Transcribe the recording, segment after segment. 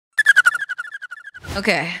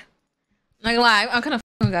Okay. I'm not gonna lie, I'm kind of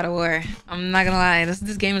God of War. I'm not gonna lie.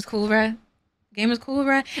 This game is cool, bruh. Game is cool,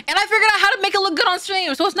 bruh. And I figured out how to make it look good on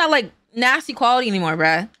stream, so it's not like nasty quality anymore,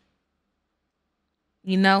 bruh.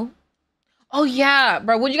 You know? Oh yeah,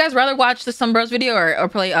 bro. Would you guys rather watch the Sunbros video or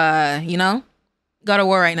play you know, God of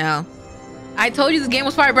War right now? I told you this game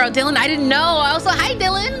was fire, bro. Dylan, I didn't know. Also, hi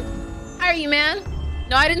Dylan. How are you, man?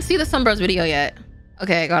 No, I didn't see the Sunbros video yet.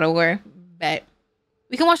 Okay, God of War. Bet.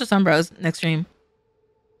 We can watch the Sunbros next stream.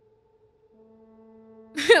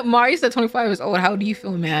 Mari said 25 is old. How do you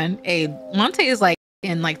feel, man? Hey, Monte is like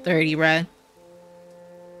in like 30, bruh.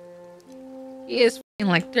 He is in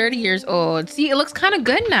like 30 years old. See, it looks kind of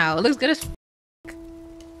good now. It looks good as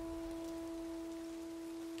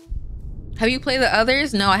Have you played the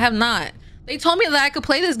others? No, I have not. They told me that I could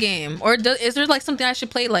play this game. Or is there like something I should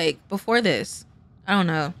play like before this? I don't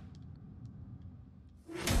know.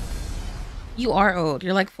 You are old.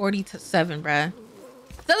 You're like 47, bruh.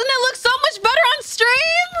 Doesn't it look so much better on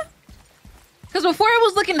stream? Because before it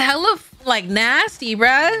was looking hella like nasty,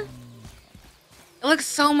 bruh. It looks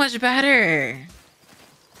so much better.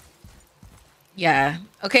 Yeah.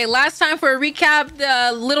 Okay, last time for a recap,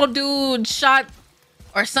 the little dude shot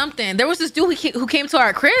or something. There was this dude who came to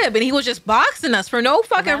our crib and he was just boxing us for no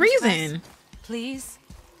fucking reason. Please.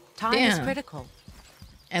 Time is critical.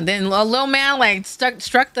 And then a little man like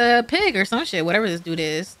struck the pig or some shit, whatever this dude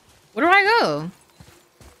is. Where do I go?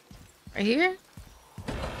 Right here?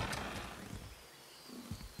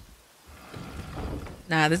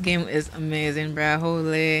 Nah, this game is amazing, bruh.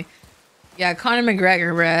 Holy. Yeah, Conor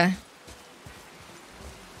McGregor, bruh.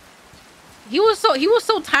 He was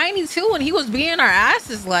so tiny too when he was beating our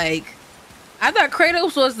asses. Like, I thought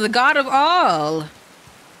Kratos was the god of all.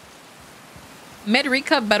 Mid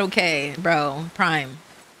recup, but okay, bro.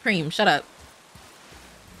 Preem, shut up.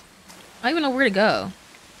 I don't even know where to go.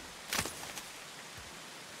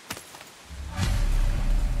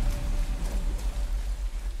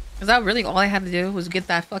 Is that really all I had to do was get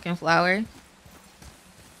that fucking flower?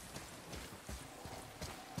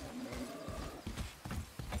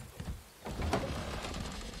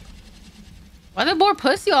 Why the boy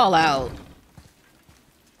pussy all out?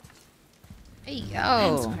 Hey,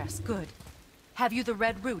 yo. Good. Have you the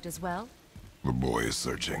red root as well? The boy is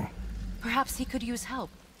searching. Perhaps he could use help.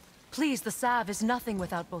 Please, the salve is nothing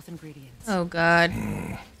without both ingredients. Oh, God.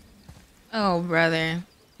 Oh, brother.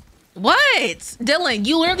 What? Dylan,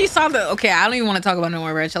 you literally saw the... Okay, I don't even want to talk about it no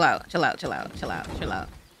more, bro. Chill out. Yeah,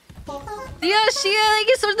 Shia, thank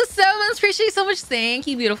you so much for the 7 months. Appreciate you so much. Thank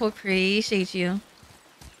you, beautiful. Appreciate you.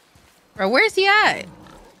 Bro, where's he at?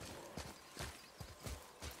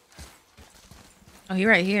 Oh, he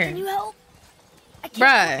right here. Can you help?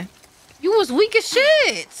 Bruh, you was weak as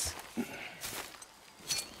shit.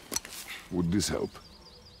 Would this help?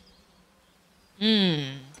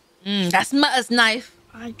 That's my knife.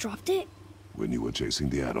 I dropped it. When you were chasing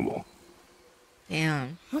the animal.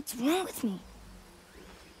 Damn. What's wrong with me?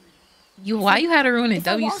 Why you had to ruin it?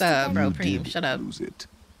 W sub, bro. Preem, shut up. Lose it.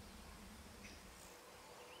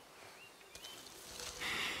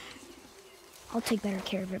 I'll take better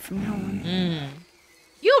care of it from now on.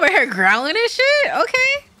 You over here growling and shit?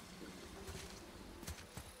 Okay.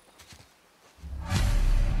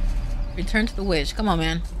 Return to the witch. Come on,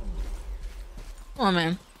 man. Come on,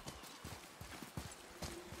 man.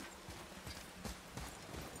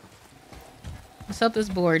 What's up this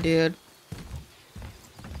board, dude?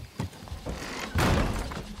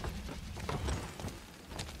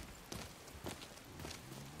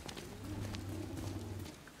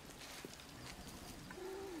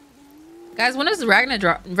 Guys, when is Ragnar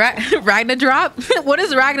drop? Ragnar drop? What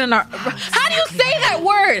is Ragnar? How do you say that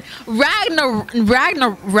word?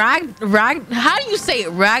 How do you say it?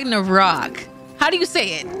 Ragnarok. How do you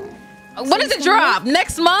say it? When does it drop?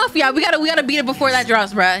 Next month? Yeah, we gotta beat it before that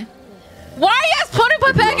drops, bruh. Why are you guys putting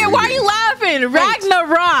Pepega? Why are you laughing?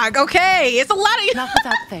 Ragnarok, okay. It's a lot of... Not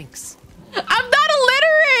without thanks. I'm not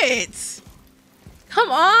illiterate. Come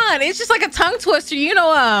on. It's just like a tongue twister. You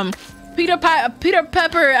know, Peter Pepper,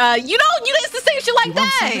 you know, it's the same shit like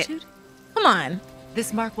that. Solitude? Come on.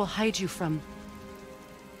 This mark will hide you from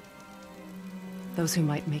those who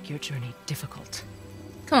might make your journey difficult.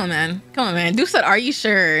 Come on, man. Come on, man. Dude said, are you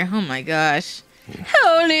sure? Oh my gosh.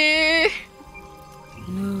 Holy.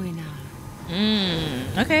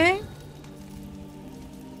 Okay.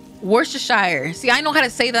 Worcestershire. See, I know how to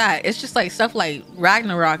say that. It's just like stuff like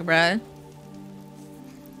Ragnarok, bruh.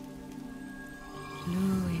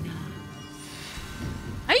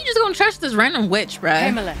 How you just gonna trust this random witch,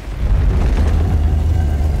 bruh?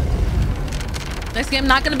 Next game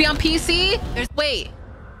not gonna be on PC? Wait.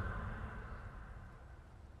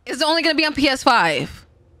 It's only gonna be on PS5.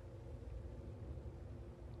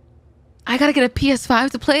 I gotta get a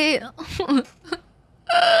PS5 to play it. The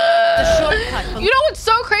shortcut. You know what's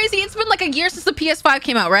so crazy? It's been like a year since the PS5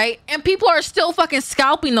 came out, right? And people are still fucking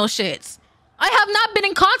scalping those shits. I have not been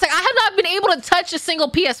in contact. I have not been able to touch a single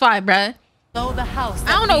PS5, bruh. Below the house.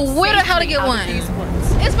 I don't know where the hell to get one.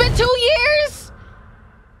 It's been 2 years.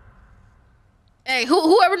 Hey,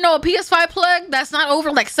 whoever know a PS5 plug that's not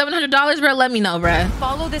over like $700, bro, let me know, bro.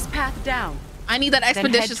 Follow this path down. I need that Then head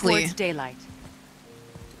expeditiously. towards daylight.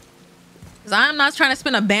 Cause I'm not trying to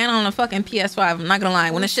spend a ban on a fucking PS5. I'm not gonna lie.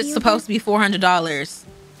 When the shit's supposed to be $400.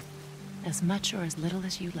 As much or as little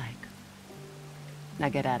as you like. Now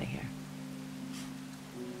get out of here.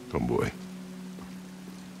 Tomboy.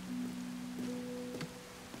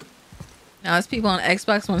 Now, there's people on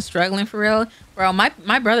Xbox One struggling for real, bro. My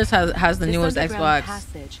brothers has the This newest underground Xbox.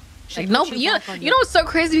 passage should Like put no, you you know, back on you know what's so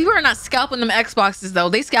crazy? People are not scalping them Xboxes though.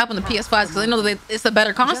 They scalping the PS5s because they know that it's a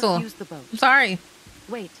better console. Just use the boat. I'm sorry.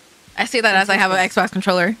 Wait. I say that as I have an Xbox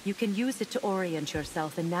controller. You can use it to orient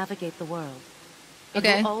yourself and navigate the world. It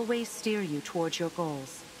Okay. will always steer you towards your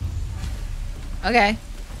goals. Okay.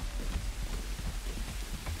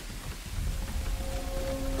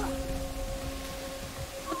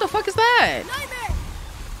 What the fuck is that?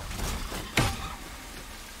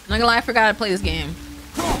 I'm not gonna lie, I forgot how to play this game.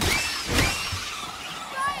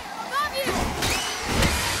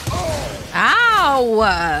 Ow!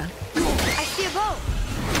 I see a boat.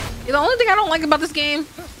 The only thing I don't like about this game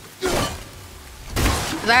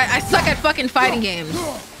is I suck at fucking fighting games.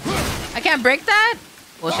 I can't break that?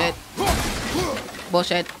 Bullshit.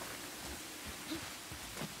 Bullshit.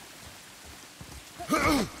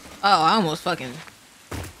 Oh, I almost fucking...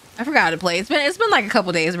 I forgot how to play. It's been like a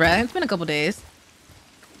couple days, bruh. It's been a couple days.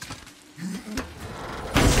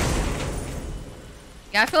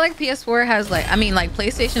 Yeah, I feel like PS4 has like, I mean, like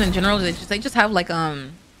PlayStation in general, they just have like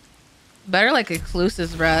better like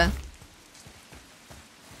exclusives, bruh.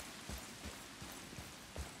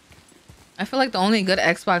 I feel like the only good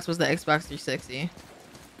Xbox was the Xbox 360.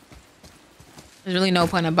 There's really no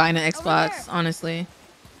point in buying an Xbox, honestly.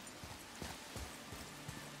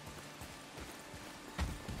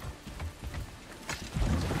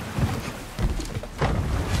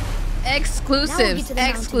 Exclusives,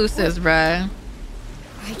 exclusives, bruh.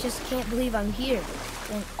 I just can't believe I'm here,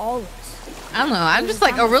 doing all this. I don't know. I'm just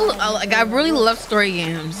like I really love story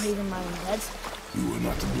games. Not even my own heads. You are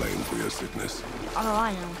not to blame for your sickness. Oh,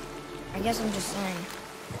 I know. I guess I'm just saying.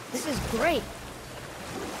 This is great.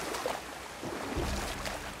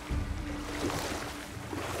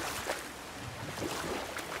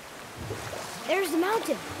 There's the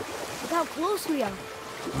mountain. Look how close we are.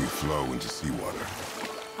 We flow into seawater.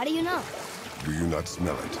 How do you know? Do you not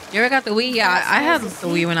smell it? You ever got the Wii? Yeah, I had the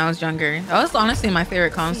Wii when I was younger. That was honestly my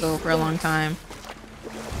favorite console for a long time.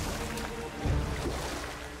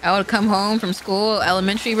 I would come home from school,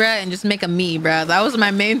 elementary, bruh, and just make a me, bruh. That was my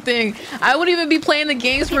main thing. I wouldn't even be playing the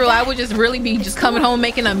games for real. I would just really be just coming home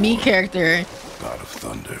making a me character. God of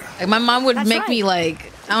thunder. Like my mom would That's make right. me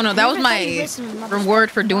like, I don't know, that was my reward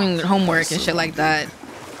for doing homework and shit like that.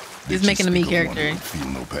 Just making a me character. Feel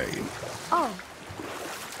no pain. Oh.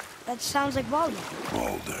 That sounds like Baldur,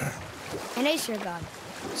 Baldur. an Aesir god,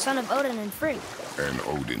 son of Odin and Frigg. And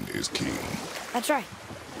Odin is king. That's right.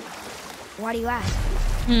 Why do you ask?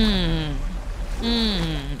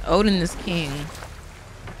 Odin is king.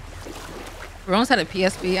 Rowan's had a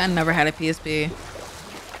PSP. I never had a PSP.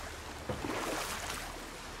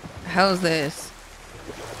 The hell is this?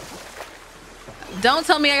 Don't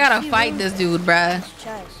tell me I gotta fight this dude, bruh. His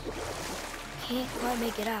chest. Can't quite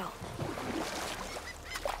make it out.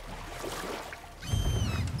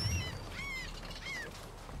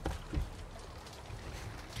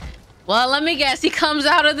 Well, let me guess. He comes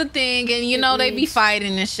out of the thing and, you know, they be reads,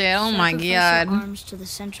 fighting and shit. Oh my Sacrifice your god. arms to the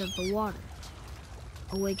center of the water.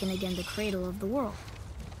 Awaken again the cradle of the world.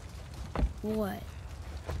 What?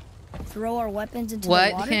 Throw our weapons into the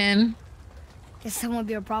What, water? Ken? Guess that won't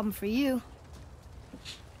be a problem for you.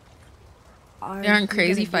 There aren't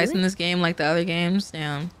crazy fights in this game like the other games.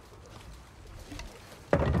 Damn.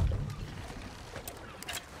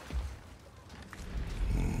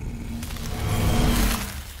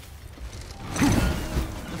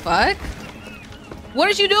 The fuck? What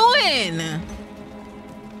are you doing?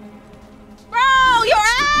 Bro, your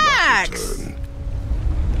axe! Turn.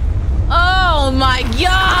 Oh my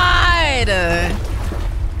god!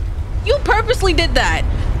 You purposely did that.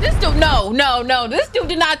 This dude, no. This dude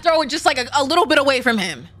did not throw it just like a little bit away from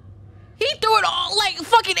him. He threw it all like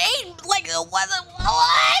fucking 8, like what?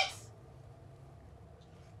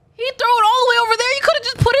 He threw it all the way over there. You could have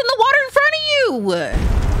just put it in the water in front of you.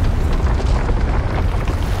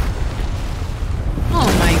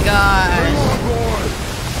 gosh.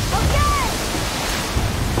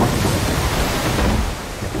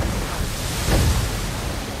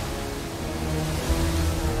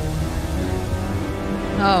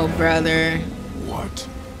 Oh, brother. What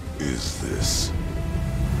is this?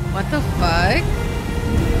 What the fuck?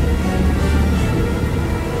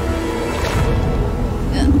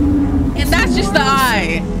 And that's just the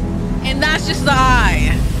eye. And that's just the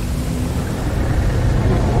eye.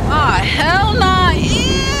 Ah, oh, hell nah. Ew.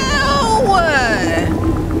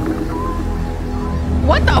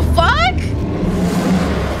 What the fuck?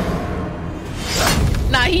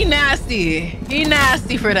 Nah, he nasty. He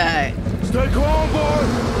nasty for that. Stay calm, boy.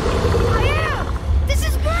 I am! This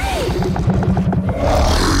is great!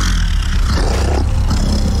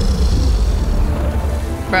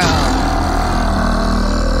 Bro.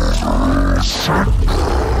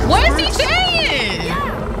 What is he saying?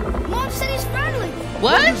 Yeah! Mom said he's friendly! What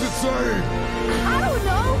What? does it say? I don't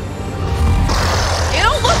know! It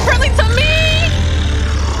don't look friendly to me.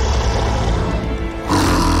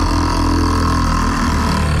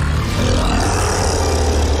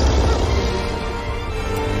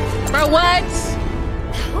 Bro, what?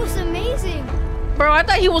 That was amazing! Bro, I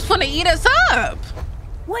thought he was finna eat us up.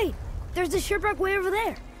 Wait, there's the shipwreck way over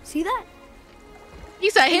there. See that? He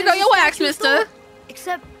said, here go There's your a wax, statue mister. still.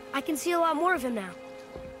 Except I can see a lot more of him now.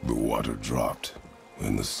 The water dropped,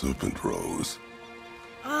 and the serpent rose.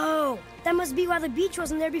 Oh, that must be why the beach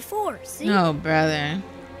wasn't there before. See? No, brother.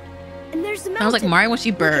 And there's the mountain. Sounds like Mario when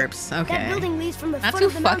she Look at- burps. That Okay. building leads from the Not foot too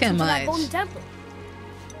of the mountain fucking to that much. golden temple.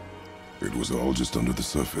 It was all just under the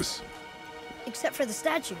surface. Except for the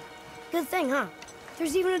statue. Good thing, huh?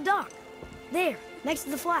 There's even a dock. There, next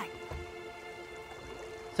to the flag.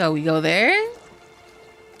 So we go there?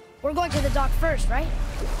 We're going to the dock first, right?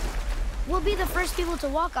 We'll be the first people to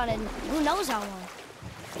walk on it in who knows how long.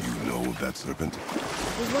 You know of that serpent?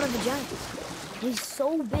 He's one of the giants. He's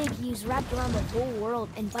so big he's wrapped around the whole world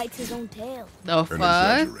and bites his own tail. The An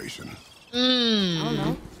fuck? exaggeration. I don't Mmm.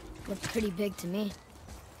 know. Looks pretty big to me.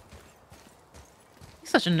 He's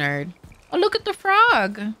such a nerd. Oh, look at the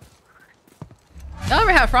frog. Y'all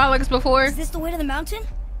ever had frog legs before? Is this the way to the mountain?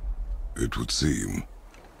 It would seem.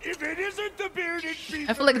 If it isn't the bearded beast,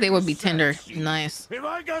 I feel like they would be tender. Nice. Have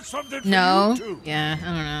I got something for No? you too? Yeah, I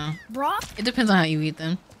don't know. Brock? It depends on how you eat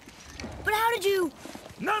them. But how did you...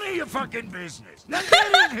 None of your fucking business. Now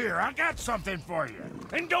get in here. I got something for you.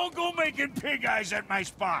 And don't go making pig eyes at my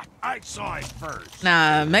spot. I saw it first.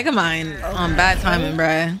 Nah, Megamind on bad timing,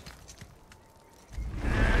 bruh.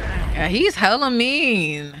 Yeah, he's hella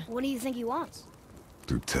mean. What do you think he wants?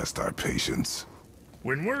 To test our patience.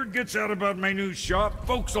 When word gets out about my new shop,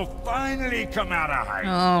 folks will finally come out of hiding.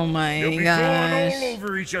 Oh my They'll be falling all gosh.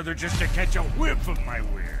 over each other just to catch a whiff of my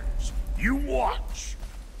wares. You watch.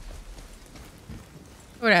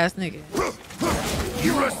 What ass nigga?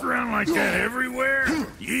 You rush around like that everywhere?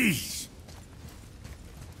 Yeesh.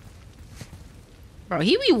 Bro,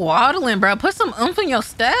 he be waddling, bro. Put some oomph in your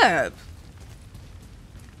step.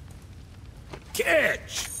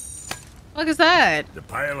 Catch! What is that? The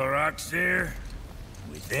pile of rocks there?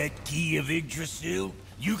 With that key of Yggdrasil,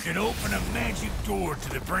 you can open a magic door to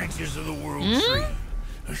the branches of the world tree.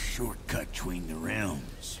 A shortcut between the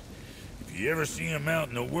realms. If you ever see him out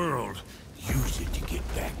in the world, use it to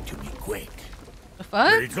get back to me quick. The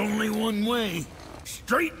But fuck? it's only one way.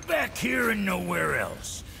 Straight back here and nowhere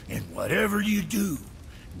else. And whatever you do,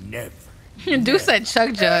 never, Dude said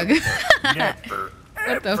Chuck Jug. never,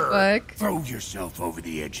 What the ever fuck? throw yourself over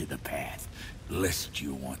the edge of the path, lest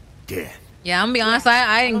you want death. Yeah, I'm gonna be honest.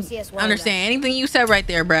 I don't didn't see us well understand anything you said right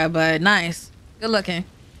there, bruh. But nice, good looking.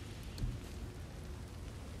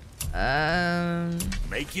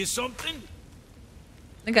 Make you something?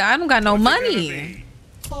 Nigga, I don't got no What's it gonna money. be?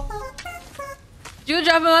 Jude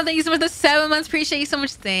dropping off. Thank you so much for the 7 months. Appreciate you so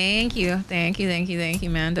much. Thank you, thank you, thank you, thank you,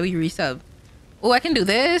 man. W resub. Oh, I can do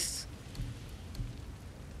this.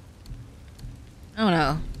 Oh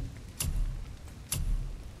no.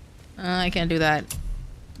 I can't do that.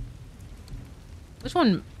 Which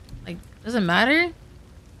one? Like, does it matter?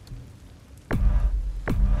 Now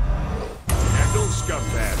don't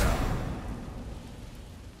scuff that up.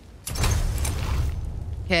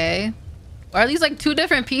 Okay. Are these like two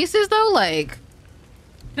different pieces though? Like,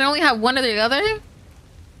 can I only have one or the other?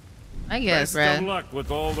 I guess, Best of bruh. luck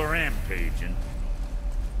with all the rampaging.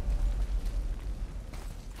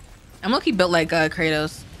 I'm lucky built like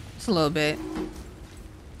Kratos. Just a little bit.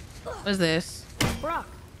 What is this? Brock,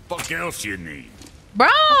 Fuck else you need? your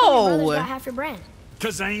brother's Bro! got half your brand.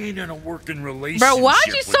 Cause I ain't in a working relationship. Bro, why'd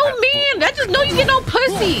you with so that mean? I just know you get no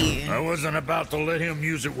pussy. I wasn't about to let him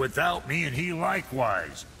use it without me, and he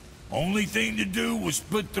likewise. Only thing to do was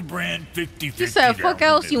split the brand 50-50. He said, fuck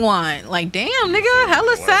else you want? Like, damn, nigga,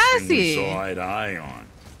 hella sassy. Saw eye to eye on.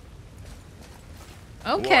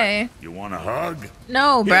 Okay. What? You want a hug?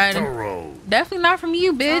 No, Hit the bruh. road. Definitely not from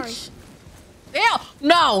you, bitch. Yeah,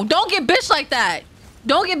 no, don't get bitch like that.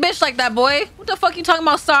 Don't get bitch like that, boy. What the fuck you talking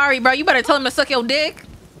about? Sorry, bro. You better tell him to suck your dick.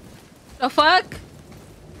 The fuck?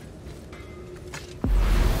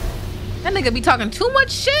 That nigga be talking too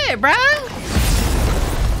much shit, bruh.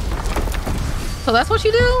 So that's what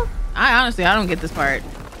you do? I don't get this part.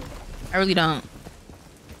 I really don't.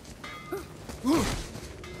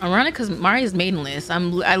 I'm running because Mari's maidenless. I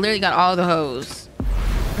literally got all the hoes.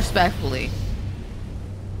 Respectfully.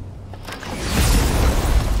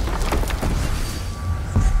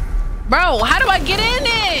 Bro, how do I get in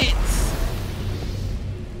it?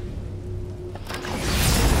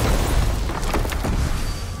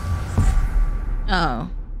 Oh.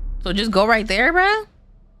 So just go right there, bruh?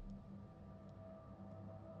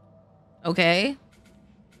 Okay.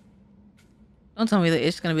 Don't tell me that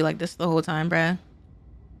it's gonna be like this the whole time, bruh.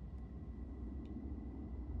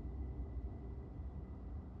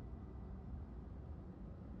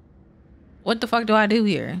 What the fuck do I do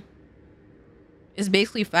here? It's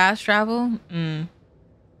basically fast travel.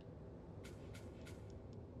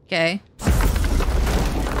 Okay.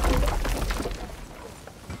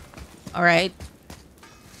 All right.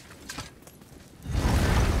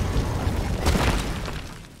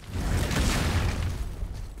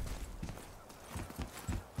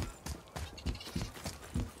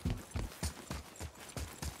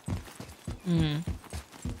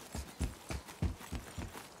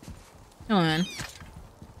 Come on.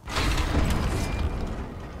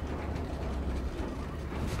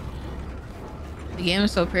 The game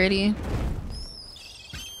is so pretty.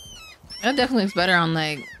 That definitely looks better on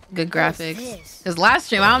like good graphics. Cause last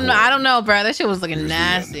stream, I don't know, bro. That shit was looking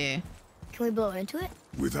nasty. Can we blow into it?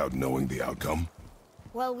 Without knowing the outcome?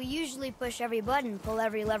 Well, we usually push every button, pull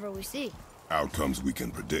every lever we see. Outcomes we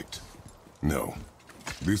can predict. No.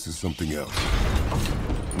 This is something else.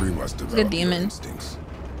 We must develop Good demon. instincts.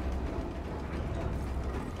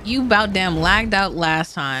 You about damn lagged out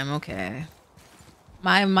last time. Okay.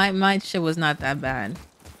 My shit was not that bad.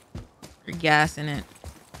 You're gassing it.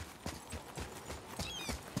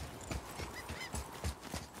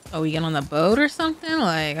 Oh, we get on the boat or something?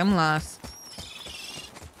 Like, I'm lost.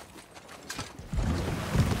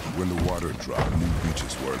 When the water dropped, new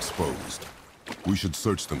beaches were exposed. We should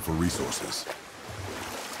search them for resources.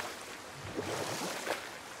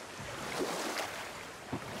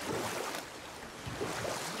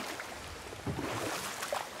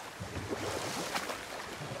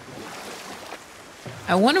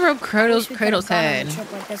 I wonder where Kratos' head.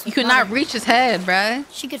 You could not reach his head, bruh.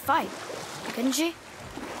 She could fight, couldn't she?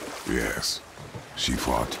 Yes. She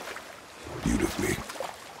fought. Beautifully.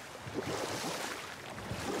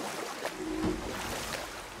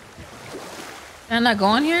 Can I not go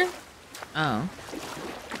on here? Oh.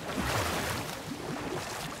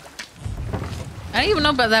 I didn't even know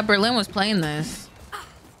about that Berlin was playing this.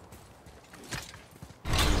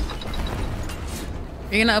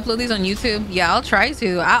 You're gonna upload these on YouTube? Yeah, I'll try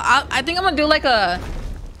to. I think I'm gonna do like a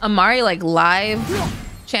Mari like live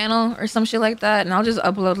channel or some shit like that, and I'll just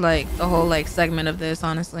upload like the whole like segment of this,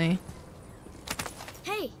 honestly.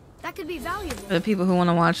 Hey, that could be valuable. For the people who want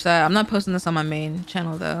to watch that. I'm not posting this on my main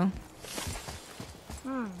channel though.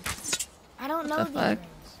 I don't know The these fuck? rings.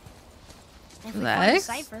 If we find a Lex?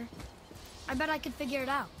 cipher, I bet I could figure it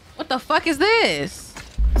out. What the fuck is this?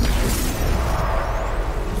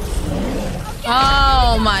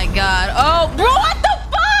 Oh my god. Oh, bro, what the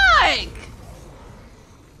fuck?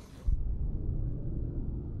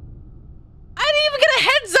 I didn't even get a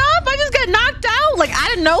heads up. I just got knocked out like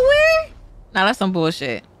out of nowhere. Nah, that's some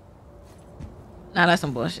bullshit. Nah, that's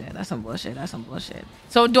some bullshit. That's some bullshit. That's some bullshit.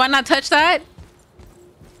 So do I not touch that?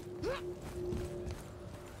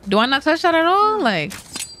 Do I not touch that at all? Like,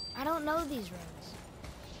 I don't know these rings.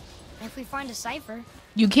 If we find a cipher,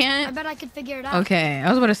 you I can't? bet I could figure it out. Okay, I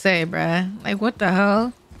was about to say, bruh. Like, what the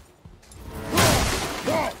hell?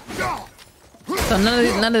 So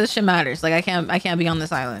none of this shit matters. Like, I can't be on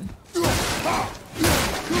this island. I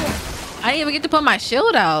didn't even get to put my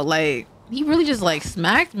shield out. Like, he really just like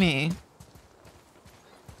smacked me.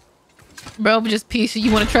 Bro, just peace.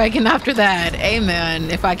 You want to try again after that? Hey, man.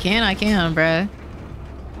 If I can, I can, bruh.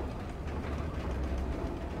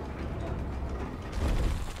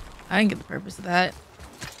 I didn't get the purpose of that.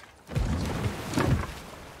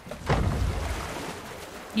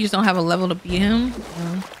 You just don't have a level to beat him?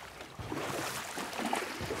 Yeah.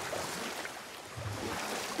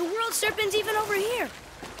 The world serpent's even over here.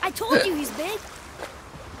 I told you he's big.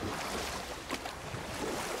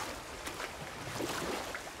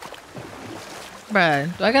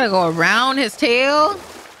 Bruh, do I gotta go around his tail?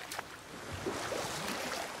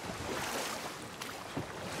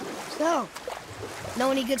 So,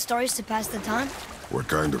 know any good stories to pass the time? What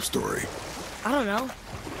kind of story? I don't know.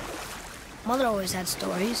 Mother always had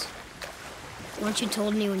stories. Weren't you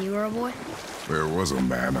told me when you were a boy? There was a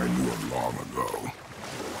man I knew of long ago.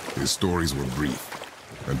 His stories were brief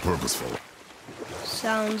and purposeful.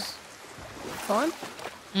 Sounds fun.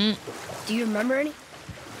 Do you remember any?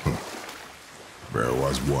 There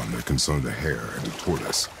was one that concerned a hare and a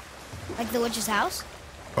tortoise. Like the witch's house?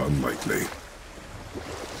 Unlikely.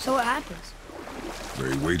 So what happens?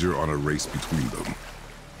 They wager on a race between them.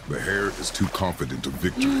 The hare is too confident of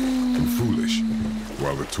victory and foolish,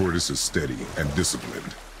 while the tortoise is steady and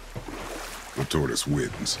disciplined. The tortoise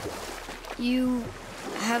wins. You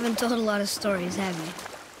haven't told a lot of stories, have you?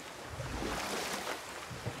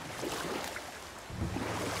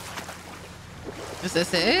 Is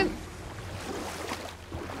this it?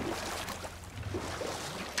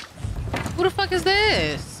 Who the fuck is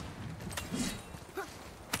this?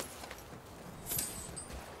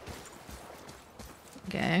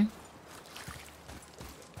 Okay.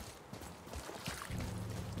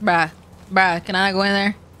 Bruh. Bruh, can I not go in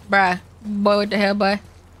there? Bruh. Boy, what the hell, boy?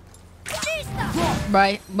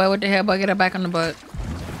 Right, boy, what the hell, boy? Get her back on the boat.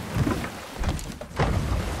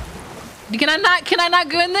 Can I not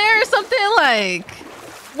go in there or something? Like,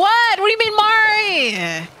 what? What do you mean, Mari?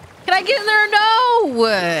 Can I get in there or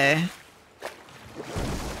no?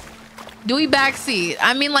 Do we backseat?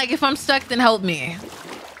 I mean, like, if I'm stuck, then help me.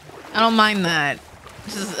 I don't mind that.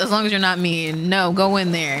 Just as long as you're not me. No, go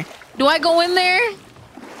in there. Do I go in there?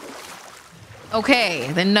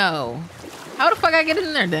 Okay, then no. How the fuck I get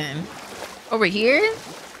in there then? Over here?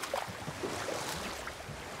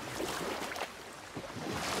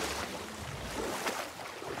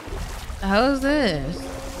 The hell is this?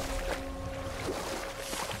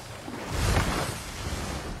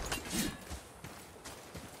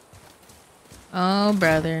 Oh,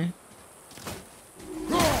 brother.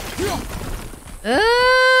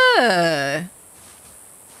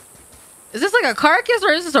 Is this like a carcass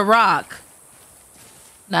or is this a rock?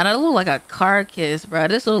 Nah, that look like a carcass, bro.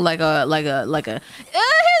 This look like a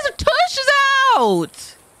his tush is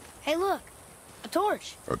out. Hey, look. A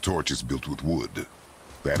torch. A torch is built with wood.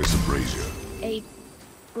 That is a brazier. A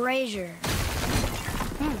brazier.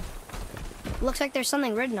 Looks like there's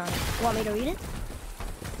something written on it. Want me to read it?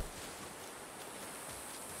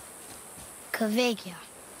 Kavakia.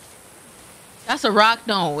 That's a rock.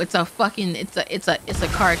 No, it's a fucking. It's a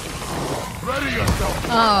carcass. Ready yourself.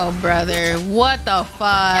 Oh, brother, what the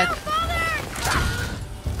fuck?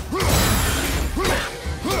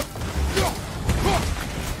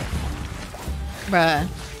 Bruh.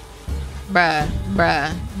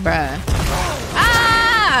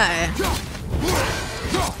 Ah!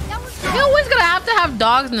 You always gonna have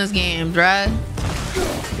dogs in this game, bruh.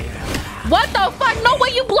 What the fuck? No way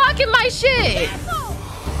you blocking my shit.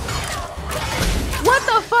 What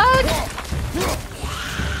the fuck?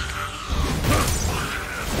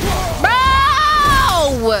 Bro!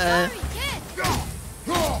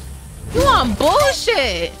 You on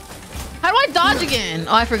bullshit. How do I dodge again?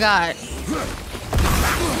 Oh, I forgot.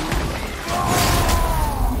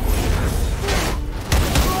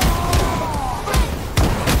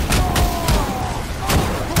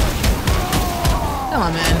 Come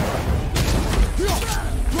on, man.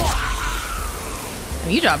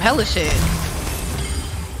 You drop hella shit.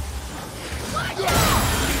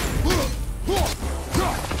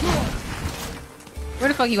 Where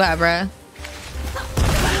the fuck you at, bruh?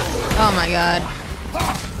 Oh my god.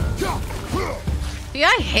 See,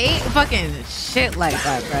 I hate fucking shit like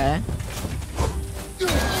that, bruh.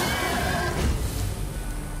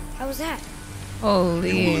 How was that?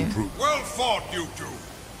 Holy. Well fought, you two.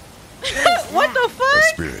 What the A fuck?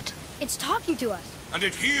 spirit. It's talking to us. And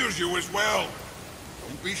it hears you as well.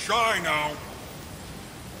 Don't be shy now.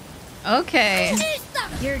 Okay.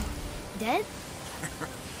 You're dead?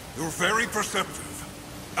 You're very perceptive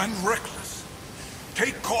and reckless.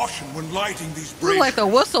 Take caution when lighting these You look like a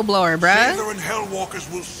braziers. whistleblower, bruh. Nether and Hellwalkers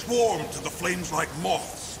will swarm to the flames like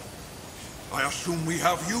moths. I assume we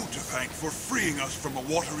have you to thank for freeing us from a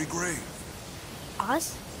watery grave.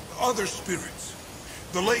 Us? Other spirits.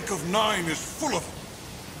 The Lake of Nine is full of them.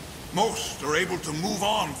 Most are able to move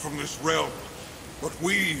on from this realm, but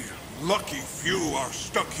we, lucky few, are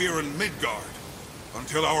stuck here in Midgard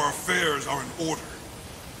until our affairs are in order.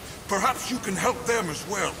 Perhaps you can help them as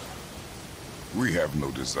well. We have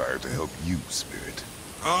no desire to help you, spirit.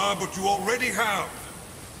 Ah, but you already have.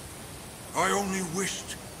 I only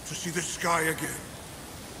wished to see the sky again.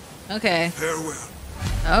 Okay. Farewell.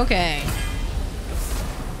 Okay.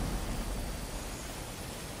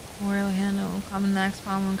 Royal handle, common axe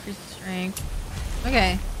palm will increase strength.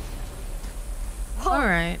 Okay. Whoa,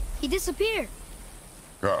 Alright. he disappeared.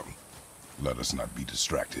 Come, let us not be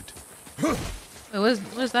distracted. Wait,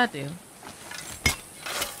 what does that do?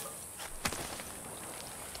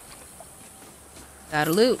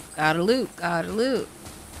 Gotta loot, gotta loot, gotta loot.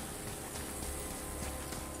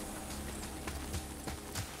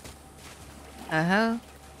 Uh-huh.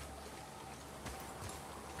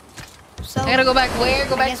 So, I gotta go back where?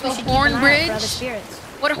 Go I back guess to we the should keep Horn an eye out Bridge? for other spirits.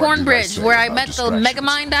 What What Horn did I Bridge? say Where I about met the distractions?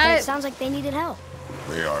 Megamind But it at? sounds like they needed help.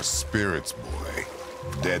 They are spirits, boy.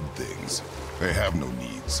 Dead things. They have no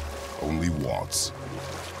needs, only wants.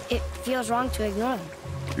 It feels wrong to ignore them.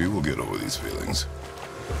 You will get over these feelings.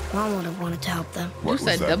 Mom would have wanted to help them. Who What was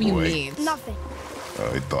said that, W boy? needs? Nothing.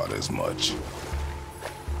 I thought as much.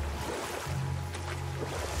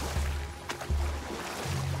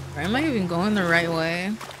 Am I even going the right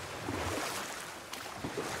way?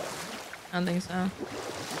 I don't think so.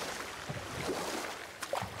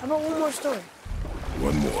 How about one more story?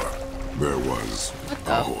 One more. There was What a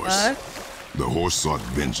the horse. fuck? The horse sought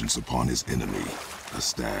vengeance upon his enemy, a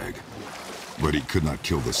stag. But he could not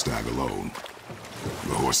kill the stag alone.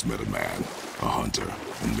 The horse met a man, a hunter,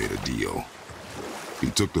 and made a deal.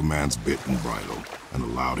 He took the man's bit and bridle and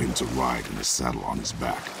allowed him to ride in a saddle on his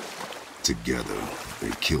back. Together,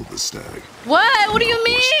 they killed the stag. What? What do you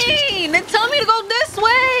The horse tasted mean? They tell me to go this But the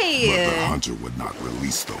way. hunter would not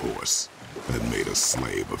release the horse and made a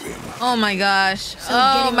slave of him. Oh my gosh. So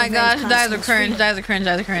Oh getting my revenge gosh. Guys are constitutes cringe. freedom. Guys are cringe.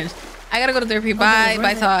 Guys are cringe. I gotta go to therapy. Bye. Bye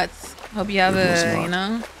worth it. thoughts. Hope you have It was a, not. you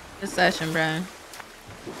know, good session, bro.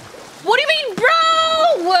 What do you mean,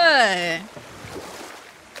 bro? What?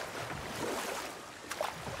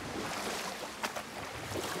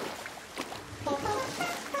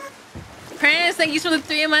 Prince, thank you for the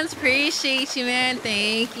 3 months. Appreciate you, man.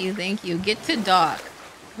 Thank you. Thank you. Get to dock.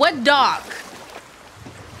 What dock?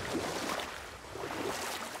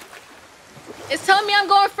 It's telling me I'm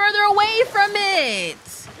going further away from it.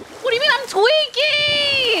 What do you mean I'm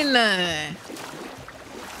tweaking?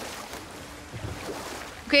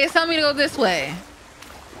 Okay, it's telling me to go this way.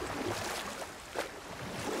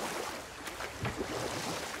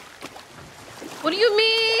 What do you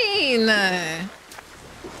mean?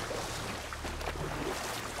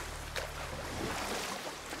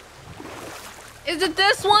 Is it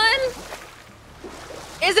this one?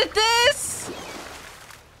 Is it this?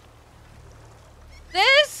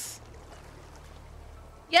 This?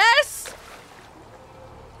 Yes?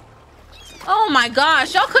 Oh my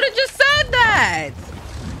gosh, y'all could have just said that.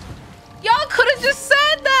 Y'all could have just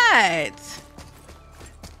said that.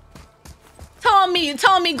 Tell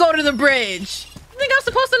me go to the bridge. You think I'm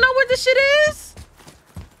supposed to know where this shit is?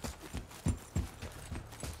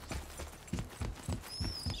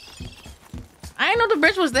 I didn't know the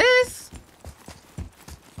bridge was this.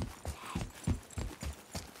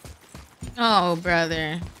 Oh,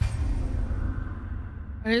 brother.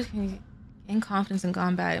 Players can gain confidence in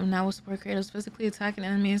combat and now will support creators physically attacking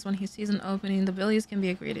enemies when he sees an opening. The abilities can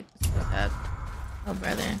be upgraded. Oh,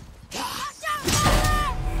 brother.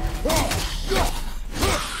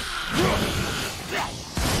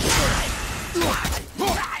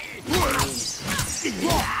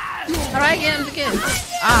 How do I get him to get him?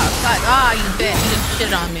 Ah, fuck. Ah, you bitch. You just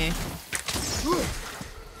shit on me.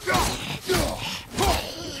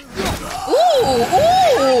 Ooh,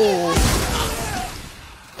 ooh.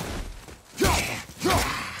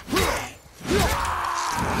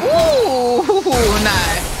 Ooh,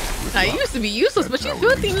 nah. You used to be useless, but you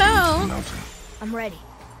filthy now. I'm ready.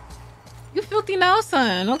 You filthy now,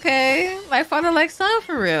 son. Okay. Like father, like son,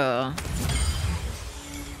 for real.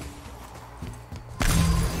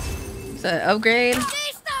 It's an upgrade.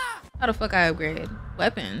 How the fuck I upgrade?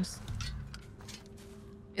 Weapons.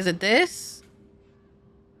 Is it this?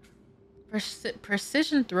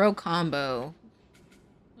 Precision throw combo.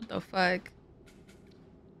 What the fuck?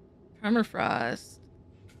 Permafrost.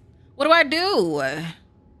 What do I do?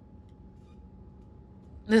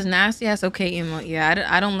 This nasty ass okay emote. Yeah,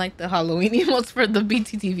 I don't like the Halloween emotes for the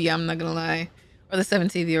BTTV. I'm not gonna lie, or the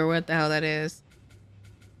 7TV or what the hell that is.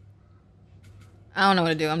 I don't know what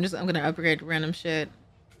to do. I'm gonna upgrade random shit.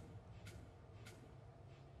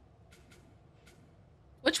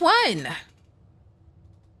 Which one?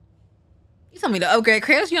 You tell me to upgrade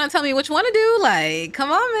Kratos. You don't tell me which one to do. Like,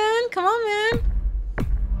 come on, man. Come on, man.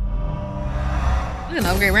 I'm gonna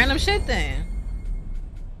upgrade random shit then.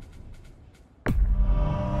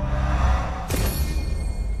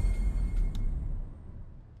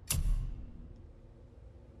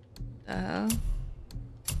 The hell?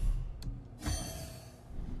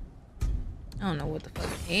 I don't know what the fuck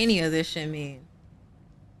any of this shit mean.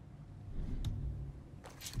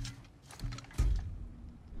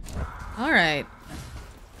 All right.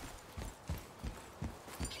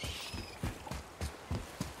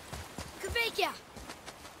 Kabekya!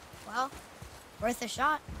 Well, worth a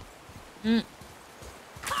shot. Mm.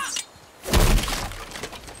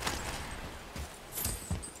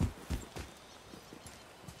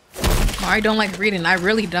 I don't like reading. I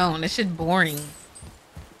really don't. This shit boring.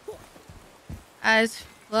 As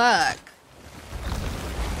fuck.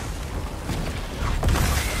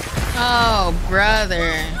 Oh,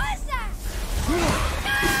 brother.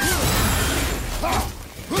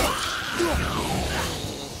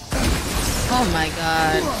 Oh my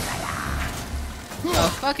god. The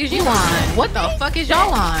fuck is you on? What the fuck is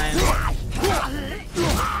y'all on?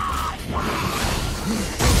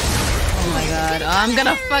 Oh my god. I'm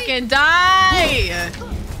gonna fucking die!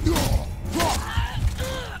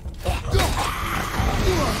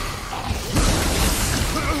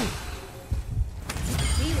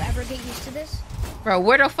 Do you ever get used to this? Bro,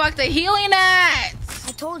 where the fuck the healing at?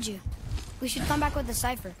 I told you. We should come back with the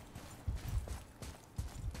cipher.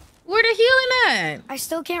 Where the healing at? I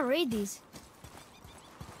still can't read these.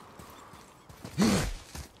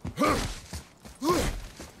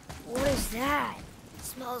 What is that? It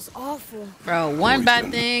smells awful. Bro, one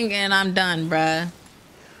bad thing and I'm done, bruh.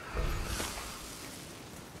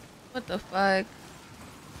 What the fuck?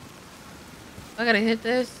 I gotta hit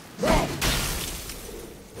this?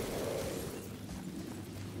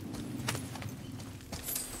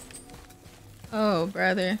 Oh,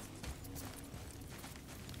 brother.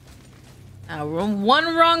 Now,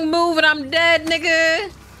 one wrong move and I'm dead,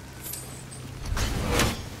 nigga.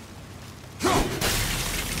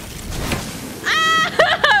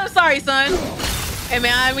 Ah! I'm sorry, son. Hey,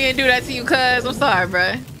 man, I didn't mean to do that to you, cuz. I'm sorry,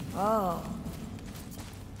 bruh. Oh.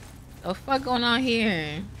 The fuck going on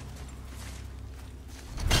here?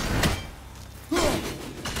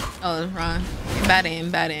 Oh, it's wrong. Bad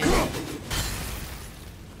aim, bad aim.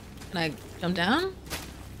 Can I jump down?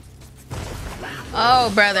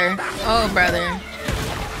 Oh, brother. Oh, brother.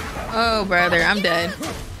 Oh, brother. I'm dead.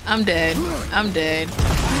 I'm dead. I'm dead.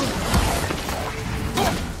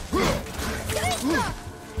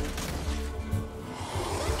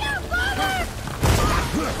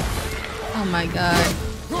 Oh my god.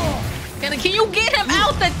 Can you get him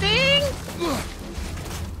out the thing?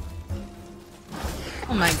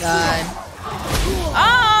 Oh my god.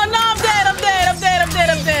 Oh no, I'm dead, I'm dead, I'm dead, I'm dead,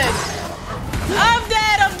 I'm dead. I'm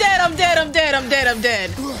dead, I'm dead, I'm dead, I'm dead, I'm dead, I'm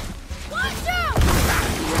dead.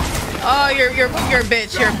 Oh, you're a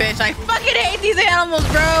bitch, you're a bitch. I fucking hate these animals,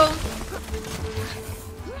 bro.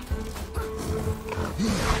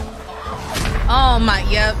 Oh my,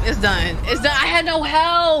 yep, it's done. It's done. I had no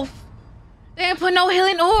health. They didn't put no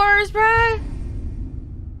healing ores, bruh.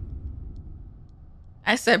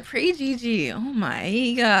 I said pre-GG. Oh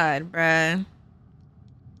my god, bruh.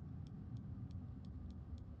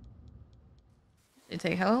 It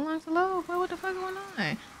take how long to load, bro? What the fuck going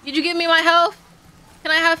on? Did you give me my health?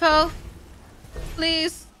 Can I have health?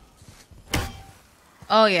 Please?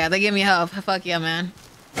 Oh yeah, they give me health. Fuck yeah, man.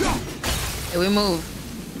 Yeah, we move.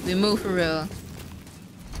 We move for real.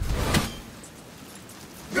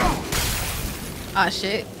 Ah,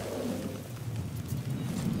 shit.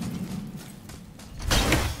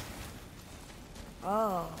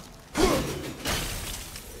 Oh.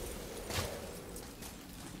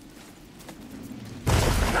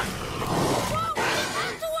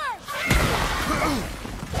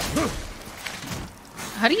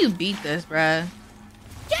 How do you beat this, bruh?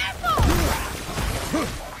 Careful!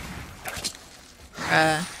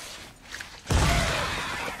 Bruh.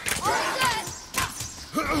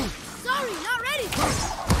 Sorry, not ready.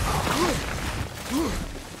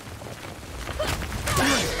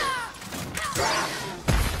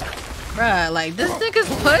 Bruh, like, this nigga's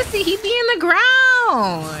pussy. He be in the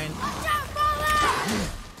ground.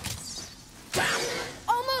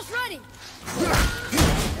 Almost ready.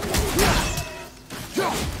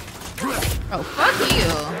 Oh, fuck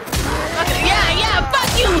you. Yeah,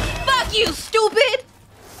 fuck you. Fuck you, stupid.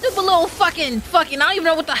 Stupid little fucking, I don't even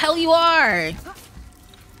know what the hell you are.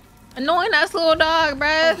 Annoying ass little dog,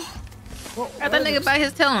 bruh. Got that nigga by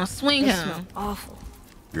his tail and swing him. Awful.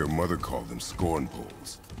 Your mother called them scorn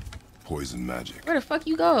poles. Poison magic. Where the fuck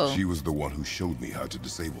you go? She was the one who showed me how to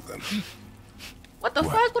disable them. What the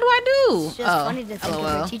fuck? What do I do? It's just funny to think of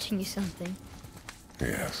her LOL. teaching you something.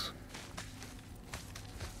 Yes.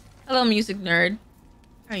 Hello, music nerd.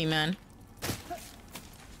 How are you, man?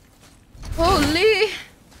 Holy.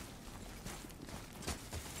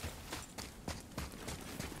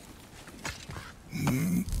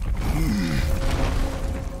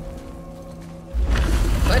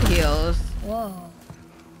 What heals? Whoa.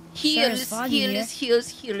 Heals, foggy heals, heals,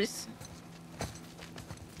 heals.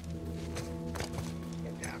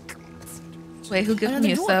 Wait, who gives Another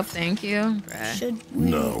me a dwarf. sub? Thank you. Bruh. Should we...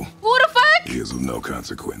 No, Who the fuck? he is of no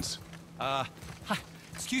consequence. Hi,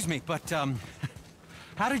 excuse me, but,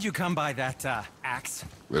 how did you come by that, axe?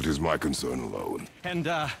 That is my concern alone. And,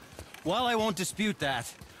 while I won't dispute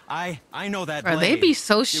that, I know that Bro, they blade. be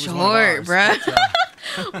so It was one of short, ours, bruh.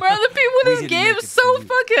 but, Bro, the people in we this didn't game make is it so for you.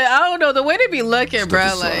 fucking. I don't know the way they be looking, Step bro.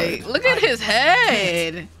 aside. Like, look at his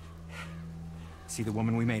head. See, the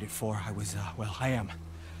woman we made it for, I was, well, I am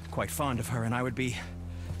quite fond of her, and I would be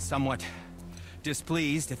somewhat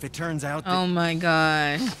displeased if it turns out that Oh my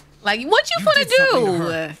gosh. Like, what you You gonna did something to do?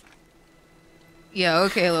 her. Yeah,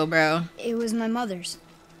 okay, little bro. It was my mother's.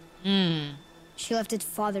 Mm. She left its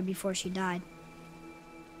father before she died.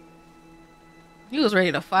 He was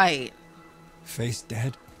ready to fight. face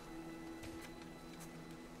dead.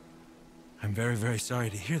 I'm very, very sorry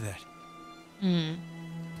to hear that.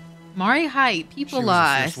 Mari height, people She was a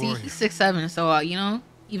lie. fierce See, warrior. he's 6'7", so you know,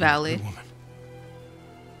 he valid. Good woman.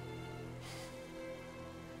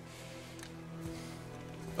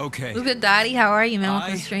 Okay, What's good, Dottie? How are you, man? Welcome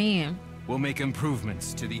to I- the stream. we'll make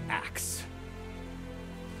improvements to the axe.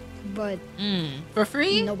 But For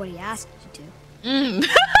free? nobody asked you to.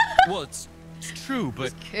 Well, it's true,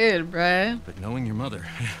 but Kid, bruh. knowing your mother,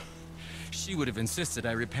 she would have insisted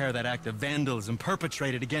I repair that act of vandalism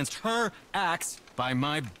perpetrated against her axe by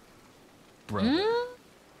my brother.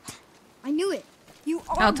 I knew it. You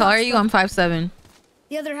are. How tall are you? I'm 5'7".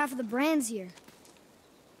 The other half of the brand's here.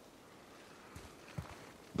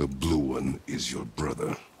 The blue one is your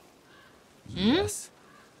brother. Yes.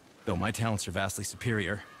 Though my talents are vastly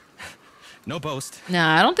superior. No boast.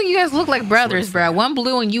 Nah, I don't think you guys look like brothers, Swear to bruh. One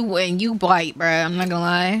blue and you white, bruh. I'm not gonna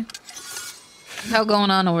lie. What's hell going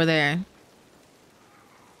on over there?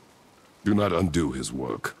 Do not undo his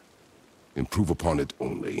work. Improve upon it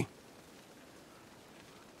only.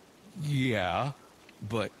 Yeah,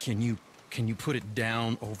 but can you put it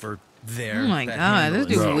down over there? Oh my That god, handle this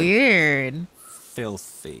dude's is No. weird.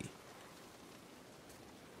 filthy.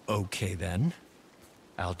 Okay then.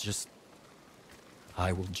 I will just.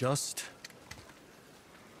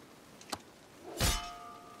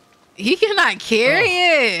 He cannot carry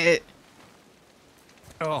it.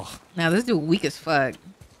 Oh, Now this dude weak as fuck.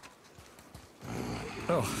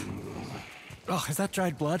 is that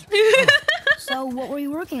dried blood? So what were you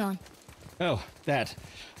working on? Oh, that.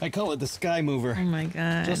 I call it the Sky Mover. Oh my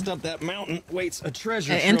god. Just up that mountain waits a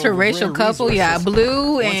treasure. An trove of rare interracial couple, yeah, resources.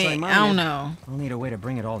 blue Once and mine I don't it, know. I'll need a way to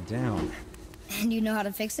bring it all down. And you know how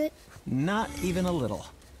to fix it? Not even a little.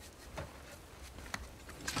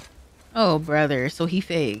 Oh brother, so he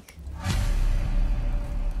fake.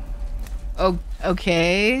 Oh,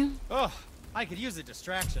 okay. Oh, I could use a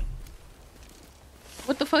distraction.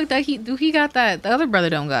 What the fuck that he got that the other brother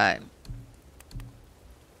don't got?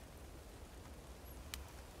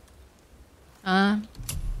 Huh?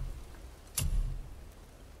 I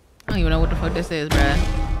don't even know what the fuck this is, bruh.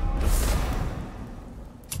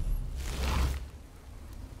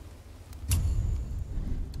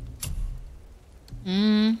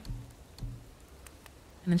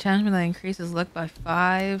 An enchantment that increases luck by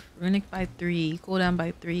 5, runic by 3, cooldown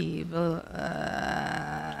by 3.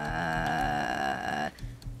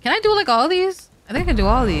 Can I do like all these? I think I can do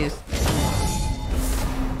all these.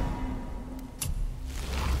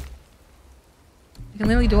 I can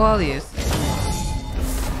literally do all these.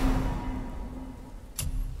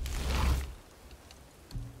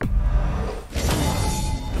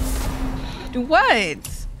 Do what?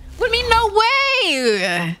 What do you mean no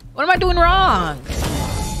way? What am I doing wrong?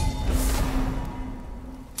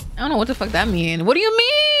 I don't know what the fuck that mean. What do you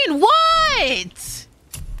mean? What?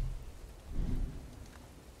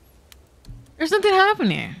 There's something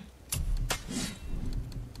happening.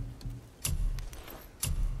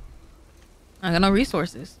 I got no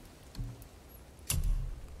resources.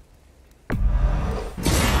 I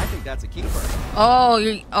think that's a keeper. Oh,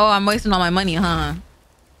 I'm wasting all my money, huh?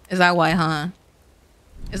 Is that why, huh?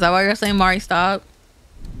 Is that why you're saying Mari stop?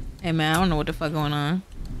 Hey man, I don't know what the fuck going on.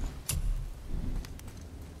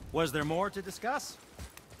 Was there more to discuss?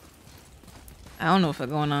 I don't know what the fuck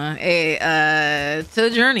going on. Hey, to the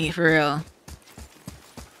journey for real.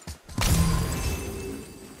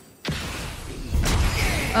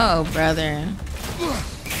 Oh, brother.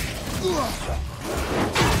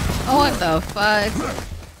 Oh, what the fuck?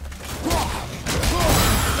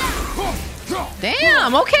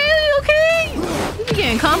 Damn, okay. You be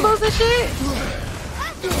getting combos and shit?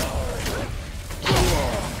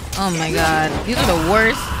 Oh my god. These are the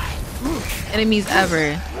worst enemies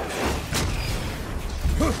ever.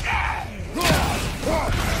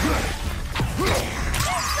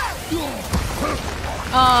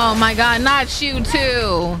 Oh my god, not you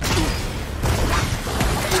too.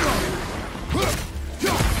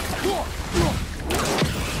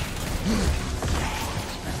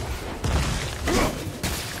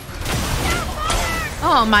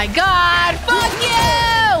 Oh my god! Fuck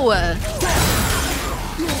you!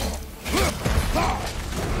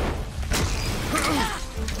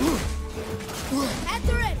 At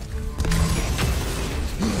the ready.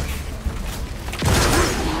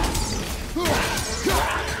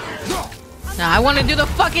 Nah, I want to do the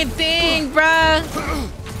fucking thing, bruh.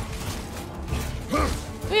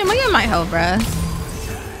 Man, look at my health, bruh.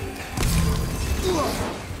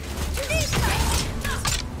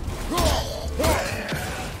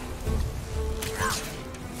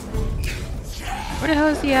 Where the hell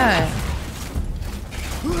is he at?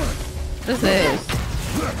 What is this?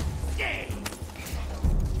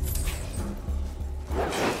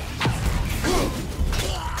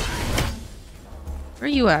 Where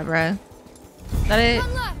you at, bruh? Is that it?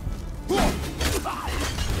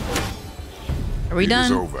 Are we done?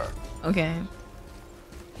 It's over. Okay.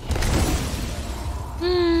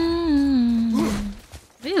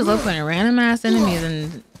 They just love putting random ass enemies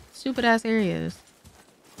in stupid ass areas.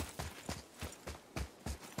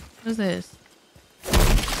 What is this?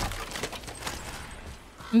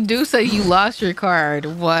 Do say you lost your card.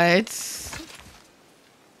 What?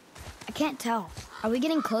 I can't tell. Are we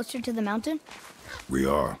getting closer to the mountain? We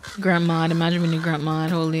are. Grunt mod. Imagine we knew grunt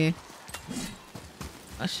mod. Holy.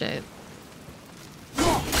 Oh shit.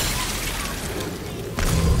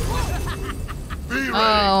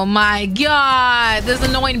 Oh my god. This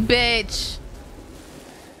annoying bitch.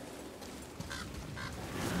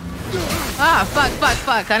 Ah, fuck.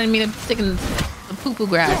 I didn't mean to stick in the poo-poo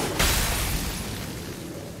grass.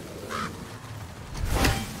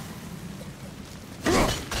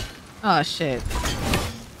 Oh shit.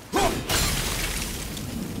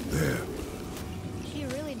 There. She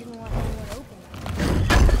really didn't want anyone open.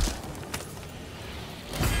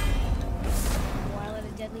 Wanna let a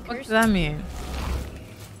deadly What curse? does that mean?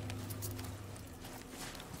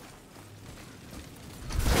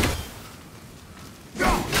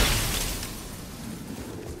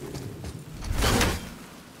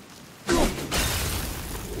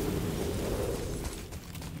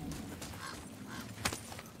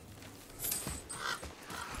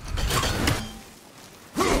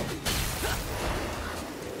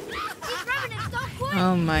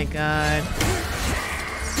 Oh my god.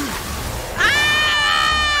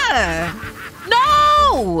 Ah!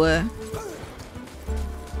 No!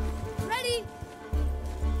 Ready?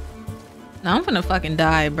 No, I'm gonna fucking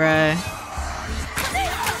die, bruh.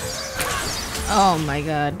 Oh my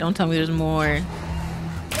god. Don't tell me there's more.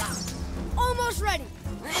 Almost ready.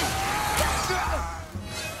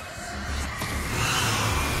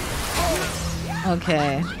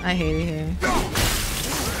 Okay. I hate it here.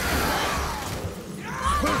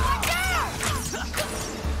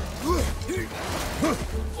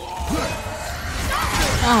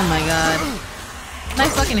 Oh my god. Can I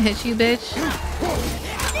fucking hit you, bitch?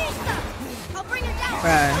 I'll bring her down.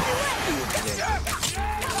 Bruh.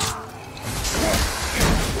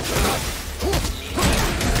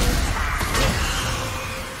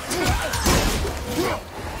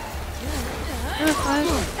 What the fuck?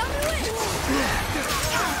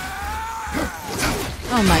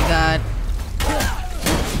 Oh my god.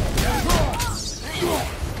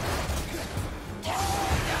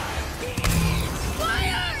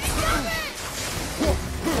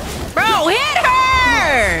 Bro, hit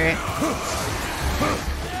her!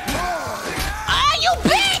 Ah, you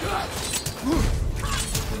bitch!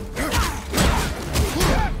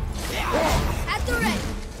 At the ready.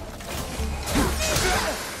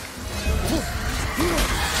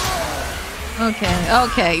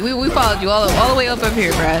 Okay. We followed you all the way up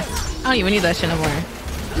here, bruh. I don't even need that shit no more.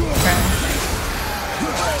 Bruh.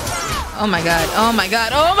 Oh my god.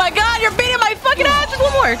 You're beating my fucking ass.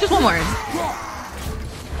 Just one more.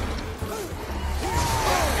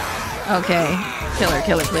 Okay. Kill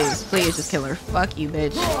her, please. Please, just kill her. Fuck you,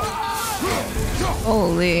 bitch.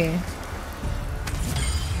 Holy.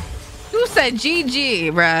 Who said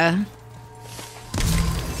GG, bruh?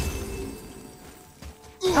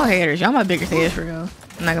 Oh, haters. Y'all my biggest haters for real.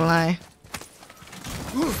 I'm not gonna lie.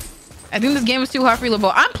 I think this game is too hard for you, little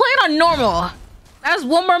boy. I'm playing on normal. That's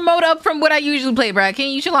one more mode up from what I usually play, bruh. Can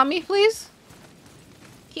you chill on me, please?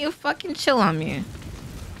 Can you fucking chill on me?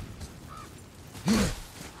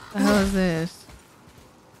 What the hell is this?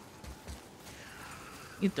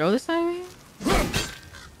 You throw this at me?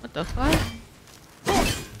 What the fuck?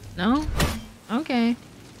 No? Okay.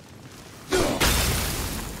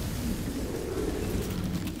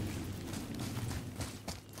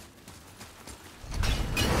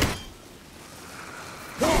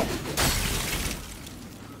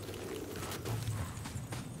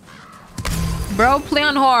 Bro, play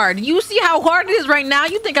on hard. You see how hard it is right now?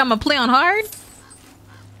 You think I'm gonna play on hard?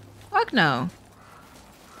 Fuck no.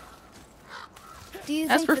 Do you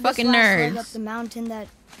That's think for this fucking last leg nerds. up the mountain that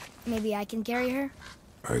maybe I can carry her?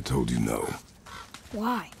 I told you no.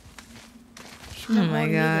 Why? Oh my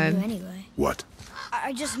god. Anyway. What?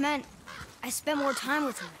 I just meant I spent more time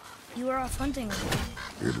with her. You were off hunting with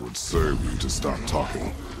her. It would serve you to stop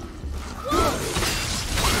talking.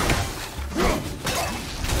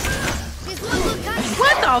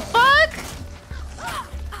 What the fuck?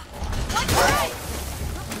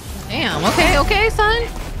 Damn, okay, son.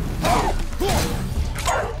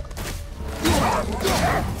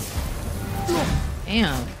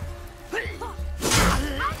 Damn.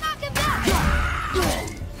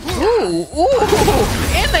 Ooh.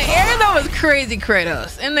 In the air, that was crazy,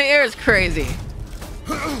 Kratos. In the air is crazy.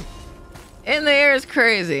 In the air is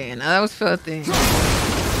crazy. No, that was filthy.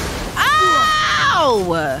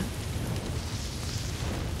 Ow!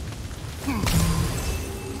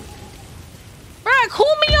 Bruh,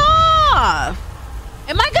 cool me off!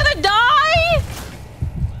 Am I gonna die?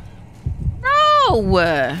 Bro!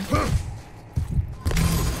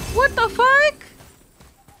 What the fuck?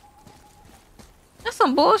 That's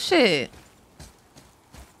some bullshit.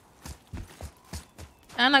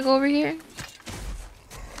 Can I go over here?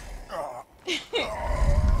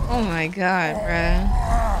 Oh my god, bruh.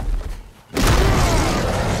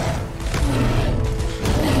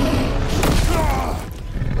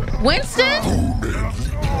 Winston?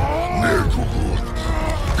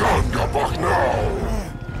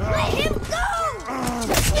 Let him go!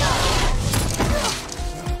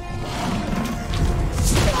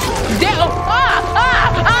 Damn!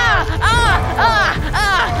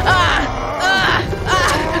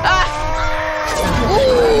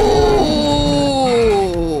 Ooh!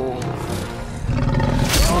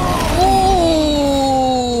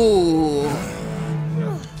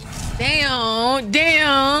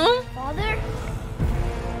 Damn! Father?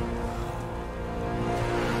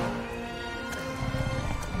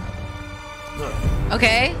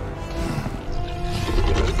 Okay.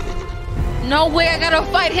 No way, I gotta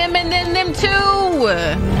fight him and then them too!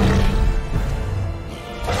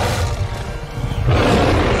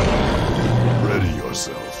 Ready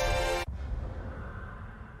yourself.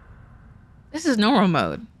 This is normal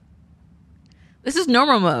mode. This is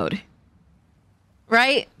normal mode.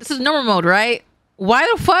 Right? This is normal mode, right? Why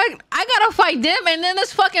the fuck? I gotta fight them and then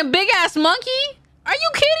this fucking big ass monkey? Are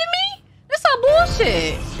you kidding me? That's some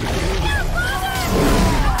bullshit.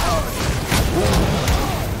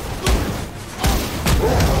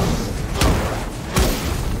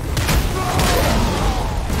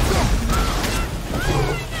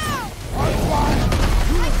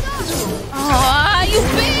 Aw, you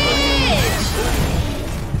bitch!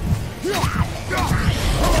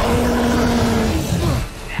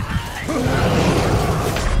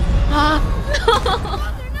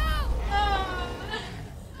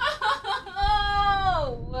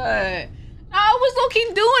 No! I was looking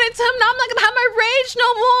doing it to him. Now I'm not gonna have my rage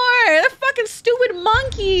no more. That fucking stupid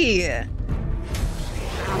monkey.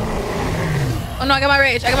 Oh no, I got my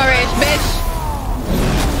rage. I got my rage, bitch.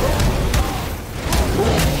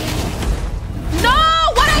 No!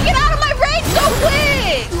 Why'd I get out of my rage so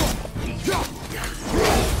quick?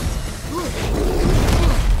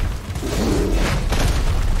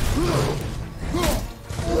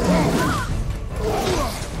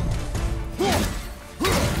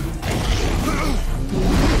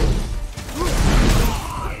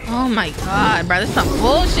 Oh my god, bro, this is some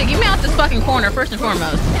bullshit. Get me out this fucking corner first and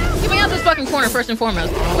foremost. Get me out this fucking corner first and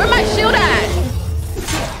foremost. Where my shield at?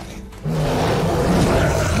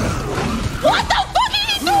 What the fuck are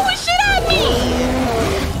you doing shit at me?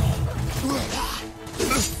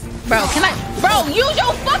 Bro, can I? Bro, use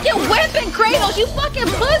your fucking weapon, Kratos, you fucking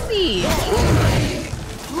pussy.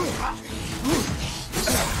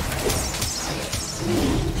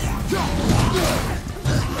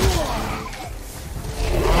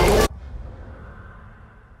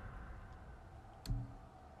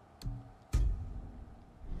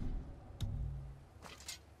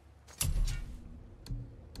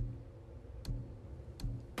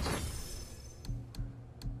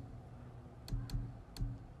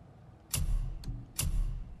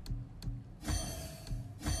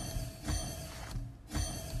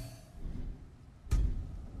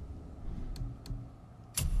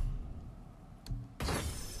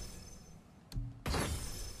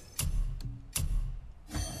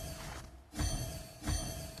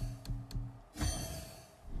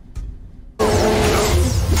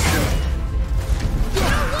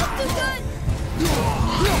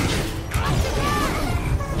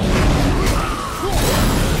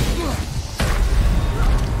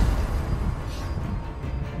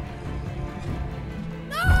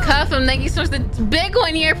 Gotham, thank you so much. The big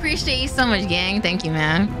one here. Appreciate you so much, gang. Thank you,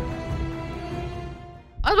 man.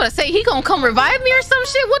 I was about to say, he gonna come revive me or some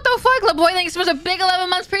shit? What the fuck? La boy, thank you so much. A big 11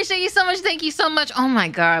 months. Appreciate you so much. Thank you so much. Oh my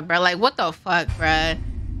god, bro. Like, what the fuck, bro?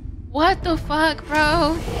 What the fuck,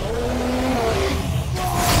 bro?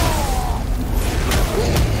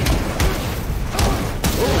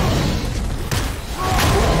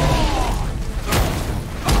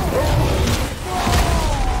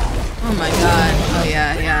 Oh my god. Oh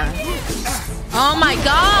yeah, yeah. Oh my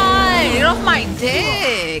god! Get off my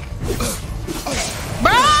dick!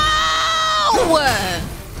 Bro!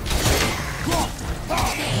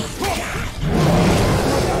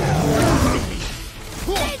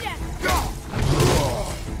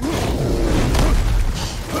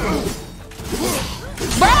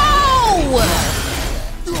 Bro!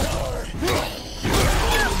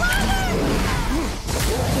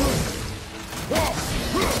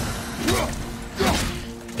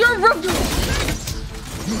 You're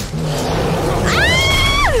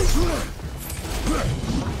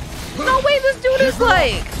no way this dude is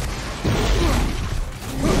like.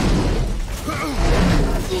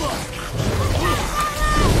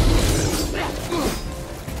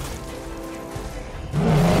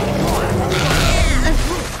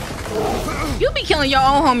 You be killing your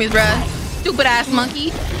own homies, bruh. Stupid ass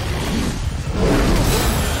monkey.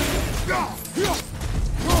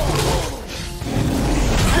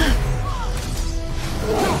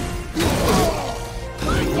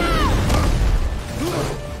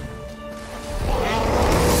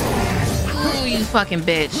 Ooh, you fucking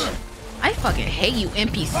bitch. I fucking hate you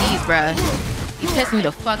NPCs, bruh. You piss me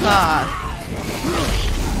the fuck off.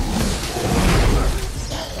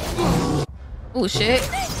 Oh shit.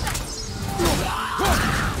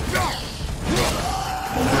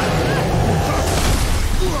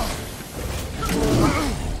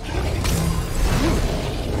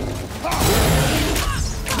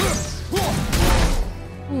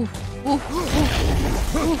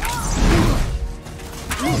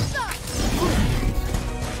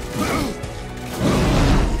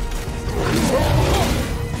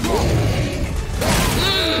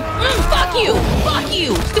 Fuck you! Fuck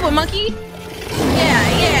you! Stupid monkey! Yeah,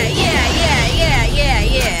 yeah, yeah, yeah, yeah, yeah,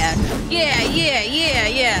 yeah. Yeah, yeah, yeah,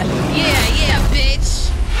 yeah. Yeah, yeah, bitch.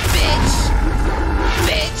 Bitch.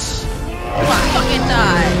 Bitch. Oh, I fucking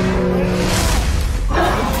died.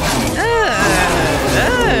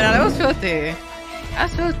 That was filthy.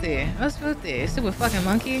 That's filthy. That's filthy. Stupid fucking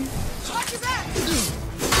monkey.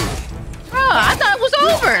 Bro, I thought it was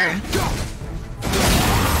over.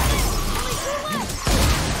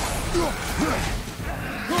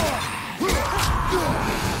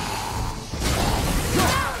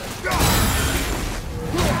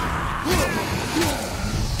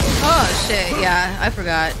 Oh shit, yeah, I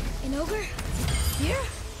forgot. An ogre? Here?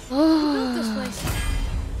 Who built this place?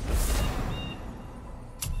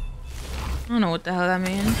 I don't know what the hell that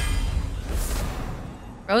means.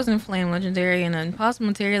 Frozen flame, legendary, and an impossible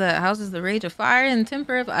material that houses the rage of fire and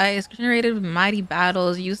temper of ice, generated with mighty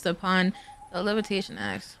battles used upon the levitation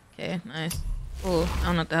axe. Okay, nice. Cool. I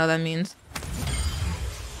don't know what the hell that means.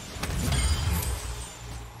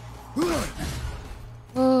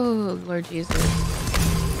 Oh, Lord Jesus.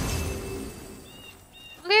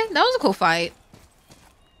 Okay, that was a cool fight.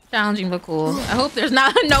 Challenging but cool. I hope there's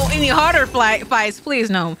not any harder fights. Please,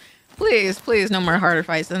 no. Please, no more harder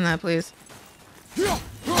fights than that, please.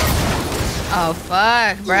 Oh,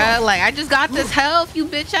 fuck, bruh. Like, I just got this health, you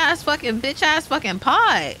bitch-ass fucking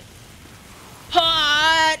pot.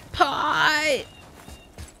 Pot.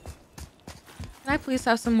 Can I please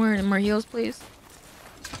have some more heals, please?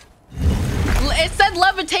 It said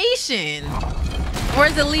levitation. Or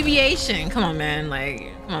is it alleviation? Come on, man.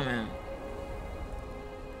 Like, come on, man.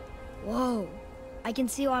 Whoa. I can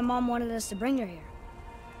see why Mom wanted us to bring her here.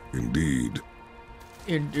 Indeed.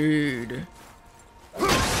 Indeed.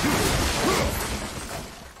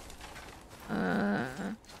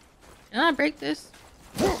 Can I break this?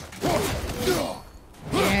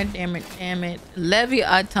 Yeah, damn it.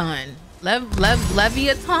 Leviathan.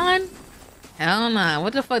 Leviathan? Hell nah.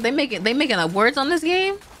 What the fuck? They making up words on this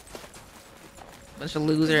game? Bunch of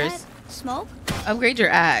losers. Is that smoke? Upgrade your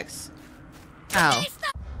axe. Ow.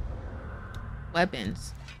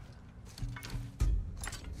 Weapons.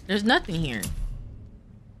 There's nothing here.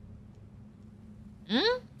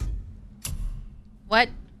 Hmm? What?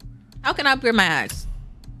 How can I upgrade my axe?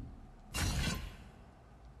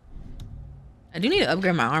 I do need to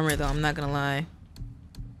upgrade my armor though, I'm not gonna lie.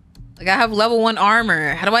 Like, I have level 1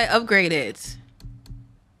 armor. How do I upgrade it?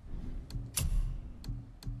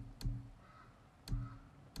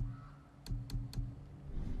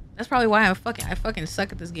 That's probably why I fucking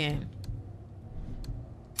suck at this game.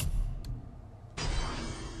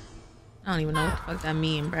 I don't even know what the fuck that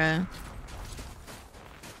mean, bruh.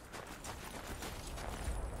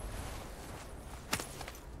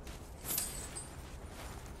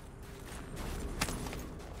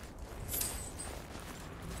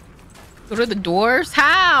 Go to the doors?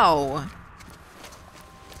 How?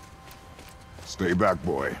 Stay back,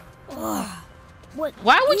 boy. What?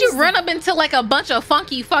 Why would is you run up into like a bunch of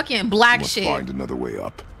funky fucking black Must shit? find another way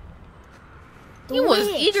up. the You was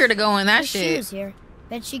witch? eager to go in that Wish she shit. was here.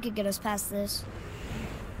 Bet she could get us past this.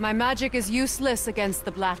 My magic is useless against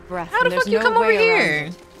the Black Breath. How the and there's fuck you no come over way around here?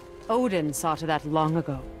 it. Odin saw to that long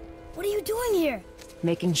ago, What are you doing here?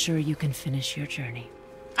 making sure you can finish your journey.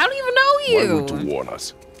 I don't even Why know would you. you warn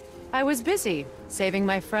us? I was busy saving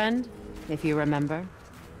my friend, if you remember.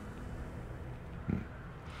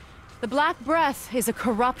 The Black Breath is a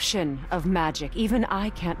corruption of magic even I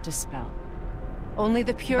can't dispel. Only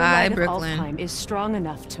the pure Bye, light Brooklyn. of Alfheim is strong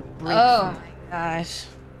enough to break Oh through. my gosh.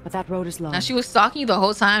 But that road is long. Now she was stalking you the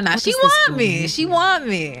whole time. Now What she does this want all me. mean? She want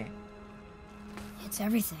me. It's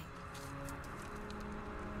everything.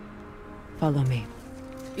 Follow me.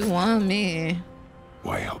 You want me.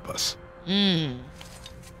 Why help us?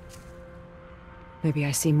 Maybe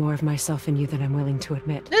I see more of myself in you than I'm willing to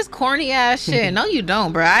admit. This corny ass shit. No, you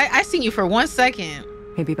don't, bro. I seen you for 1 second.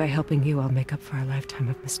 Maybe by helping you, I'll make up for a lifetime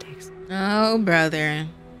of mistakes. Oh, brother.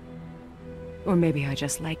 Or maybe I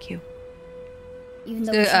just like you, Even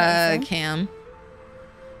though we share a friend? Cam.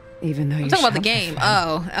 even though I'm you talking about the shot my game.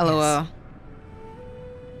 friend. Oh, LOL.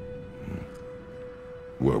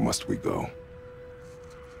 Where must we go?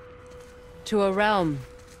 To a realm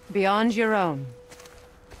beyond your own.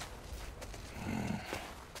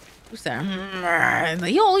 Who's that?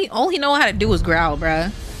 All he know how to do is growl, bruh.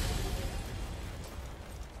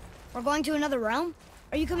 We're going to another realm?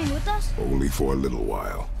 Are you coming with us? Only for a little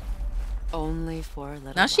while. Only for a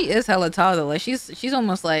little Now she is hella tall though. Like she's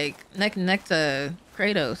almost like neck and neck to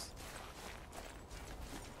Kratos.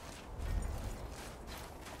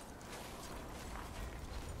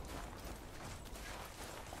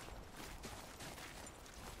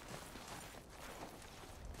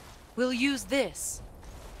 We'll use this.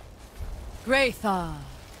 Graythaw.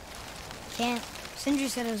 Can't. Sindri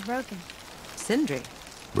said it was broken. Sindri.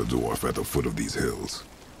 The dwarf at the foot of these hills.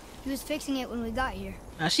 He was fixing it when we got here.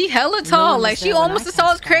 Now she hella tall. one like was she there when almost I as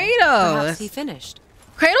tall as passed by. Perhaps he Kratos. finished.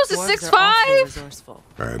 Kratos is Dwarves are awfully 6'5".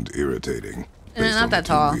 resourced. And irritating. based Not on that the two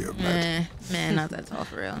tall. we have met. Man, not that tall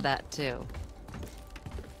for real. That too.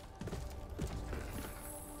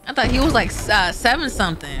 I thought he was like 7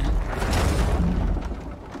 something.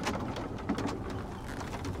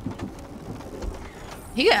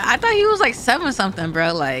 I thought he was like 7 something,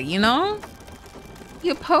 bro. Like, you know,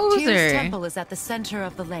 you Tyr's poser. temple is at the center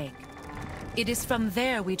of the lake. It is from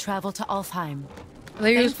there we travel to Alfheim. I thought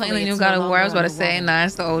you was playing the Thankfully, new it's God no of War. I was longer about to say, underwater. nah,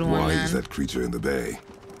 it's the old one, Why man. is that creature in the bay?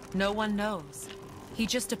 No one knows. He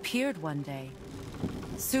just appeared one day.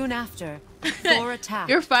 Soon after, Thor attacked.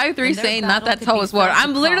 You're 5'3", and their saying not battle that could tall be as water. felt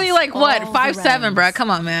I'm literally across like what, all the 5'7", realms. bro.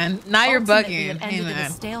 Come on, man. Now you're Ultimately, bugging. it Hey, ended in a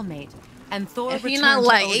man. stalemate, and Thor If you're returned not to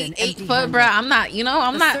like Odin 8 foot, empty-handed. bro, I'm not. You know,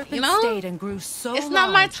 I'm The not. serpent You know, stayed and grew so it's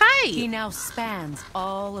not my large, type. He now spans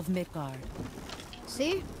all of Midgard.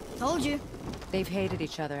 See? Told you. They've hated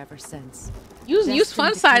each other ever since. use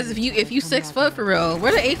fun Destined to size kill if each you other come 6 foot for Ragnarok. real.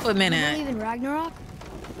 Where the 8 foot men You at? believe in Ragnarok?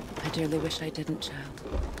 I dearly wish I didn't, child.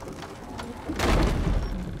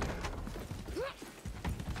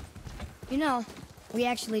 You know, we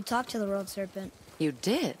actually talked to the world serpent. You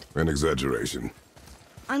did? An exaggeration.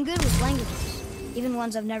 I'm good with languages, even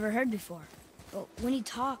ones I've never heard before. But when he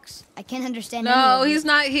talks, I can't understand any No, of he's it.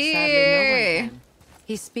 not Sadly, no here. one can.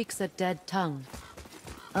 He speaks a dead tongue.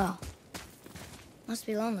 Oh. Must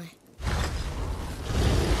be lonely.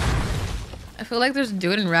 I feel like there's a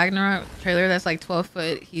dude in Ragnarok trailer that's like 12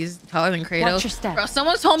 foot. He's taller than Kratos. Watch your step. Bro,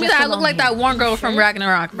 someone told me Just that I look along like that here. one girl from Sure.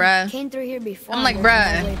 Ragnarok, bruh. Came through here before. I'm like, and went all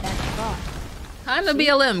bruh. the way back to God. Kind of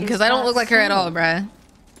BLM because I don't look like her at all, bruh.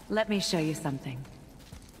 Let me show you something.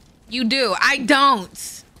 You do. I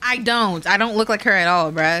don't. I don't look like her at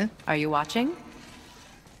all, bruh. Are you watching?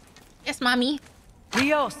 Yes, mommy.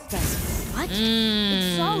 Riosta. What?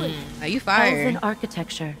 It's solid. Are you Elven fired?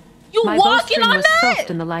 architecture. You My walking bowstring on was that? soaked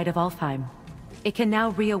in the light of Alfheim. It can now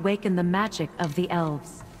reawaken the magic of the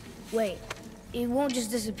elves. Wait, it won't just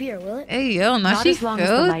disappear, will it? Hey, yo, now Not she as long as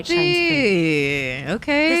the light shines filthy.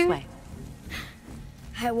 Okay. This way.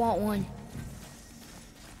 I want one.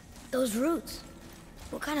 Those roots.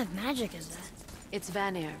 What kind of magic is that? It's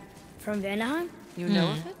Vanir. From Vanaheim? You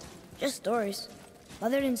know of it? Just stories.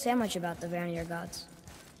 Mother didn't say much about the Vanir gods.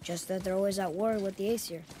 Just that they're always at war with the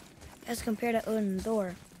Aesir. as compared to Odin and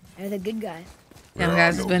Thor. They're the good guys. Damn,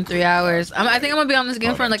 guys, it's been 3 hours. I think I'm gonna be on this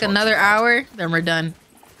game for like another hour. Then we're done.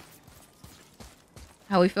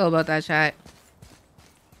 How we feel about that, chat?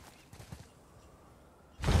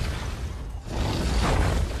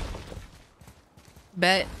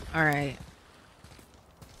 Bet. All right.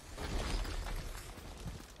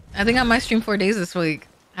 I think I might stream 4 days this week.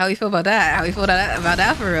 How we feel about that? How we feel about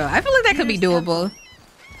that for real? I feel like that could be doable.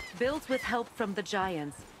 Built with help from the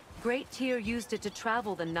giants, Great Tier used it to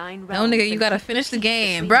travel the 9 No, realms. nigga, you gotta finish the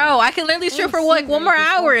game, bro. I can literally stream for like 1 more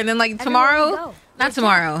hour, and then like tomorrow, not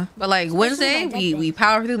tomorrow, but like Wednesday, we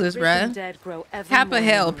power through this, bruh. Kappa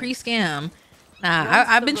hell, pre-scam. Nah,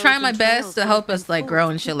 I've been trying my best to help us like grow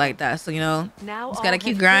and shit like that. So you know, just gotta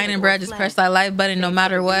keep grinding, bruh. Just press that like button, no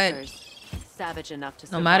matter what. Savage enough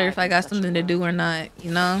to No matter if I got something to do or not,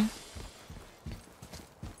 you know.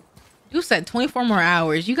 You said 24 more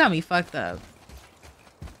hours. You got me fucked up.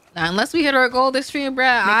 Now, unless we hit our goal this stream, bruh,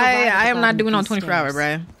 I am not doing on 24 hour,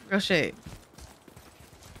 bruh. Real shit.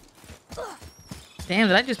 Damn,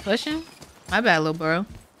 did I just push him? My bad, little bro.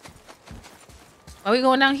 Why we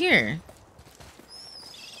going down here?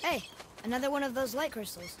 Hey, another one of those light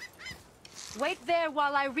crystals. Wait there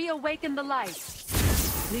while I reawaken the light.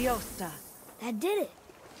 Leosta. That did it.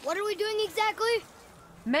 What are we doing exactly?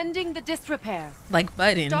 Mending the disrepair. Like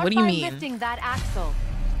button. Start What do you by mean? lifting that axle.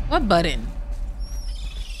 What button?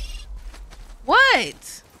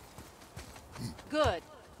 What? Good.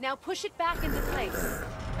 Now push it back into place.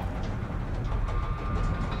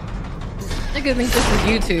 Nigga think this is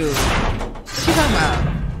YouTube. What you talking about?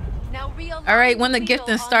 Now All right, when the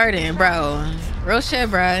gifting starting, bro. Real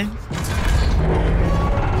shit, bro.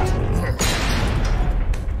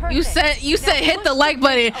 You said hit the like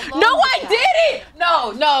button. No, I didn't.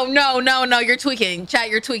 No. You're tweaking. Chat,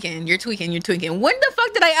 you're tweaking. You're tweaking. When the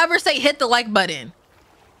fuck did I ever say hit the like button?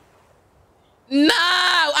 No,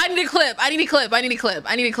 I need a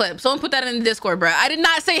clip. Someone put that in the Discord, bro. I did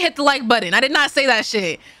not say hit the like button. I did not say that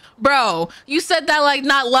shit. Bro, you said that like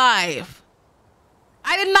not live.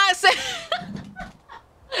 I did not say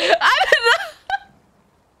I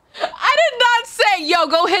did not say, yo,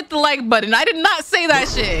 go hit the like button. I did not say that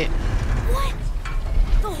shit. What?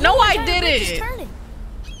 No, I didn't.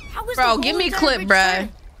 Bro, give me a clip, bruh.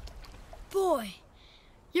 Boy.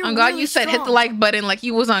 Oh God, you said hit the like button like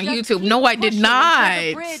you was on YouTube. No, I did not.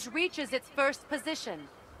 The bridge reaches its first position.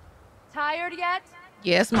 Tired yet?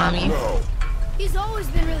 Yes, mommy. He's always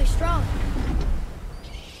been really strong.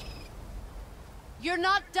 You're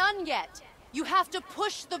not done yet. You have to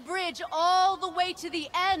push the bridge all the way to the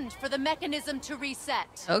end for the mechanism to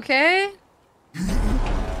reset. Okay.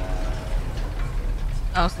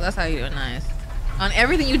 Oh, so that's how you do it. Nice. On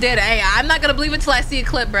everything you did. Hey, I'm not gonna believe it till I see a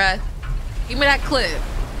clip, bruh. Give me that clip.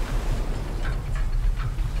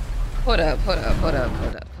 Hold up.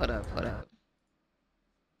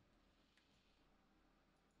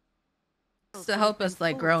 To help us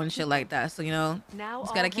like grow and shit like that. So you know,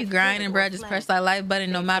 just gotta keep grinding, bruh. Just press that like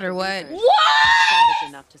button no matter what.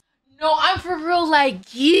 What? No, I'm for real like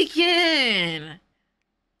geeking.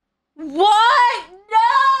 What?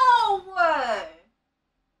 No.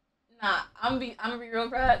 Nah, I'm gonna be real,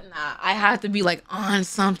 bruh. Nah, I have to be like on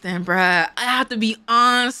something, bruh. I have to be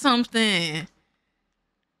on something.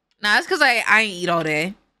 Nah, it's cause I ain't eat all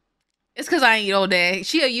day. It's cause I ain't eat all day.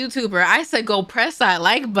 She a YouTuber. I said go press that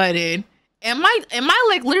like button. Am I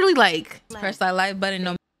like literally like press that live button?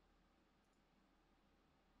 No.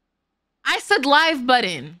 I said live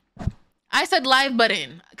button.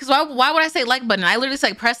 Cause why would I say like button? I literally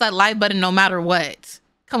said press that live button no matter what.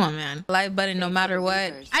 Come on, man. Live button no matter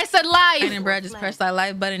what. I said live. And bro, just press that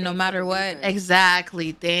live button no matter what.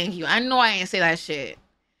 Exactly. Thank you. I know I ain't say that shit.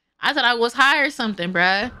 I thought I was high or something,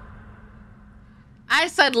 bruh. I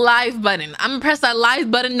said live button. I'm gonna press that live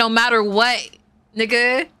button no matter what,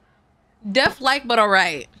 nigga. Def like, but all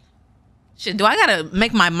right. Shit, do I gotta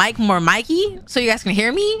make my mic more micy so you guys can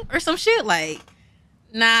hear me or some shit? Like,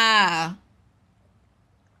 nah.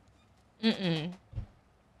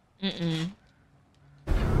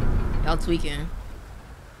 Y'all tweaking.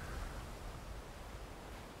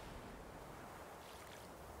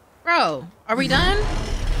 Bro, are we done?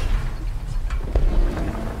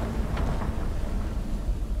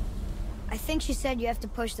 I think she said you have to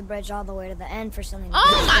push the bridge all the way to the end for something.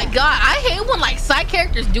 Oh my God, I hate when like side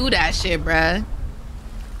characters do that shit, bruh.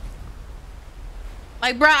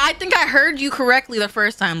 Like, bruh, I think I heard you correctly the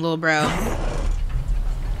first time, little bro.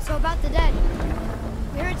 So about the dead,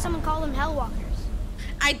 we heard someone call them Hellwalkers.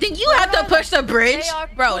 I think you have to push the bridge,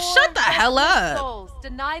 bro. Shut the hell up.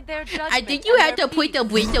 I think you have to put the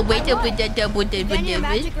Can your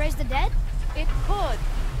magic raise the dead? It could,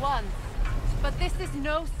 once, but this is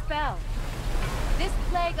no spell. This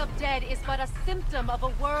plague of dead is but a symptom of a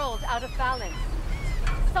world out of balance.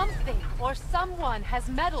 Something or someone has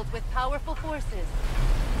meddled with powerful forces.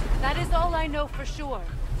 That is all I know for sure.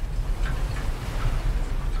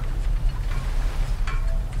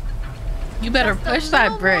 You better Just a push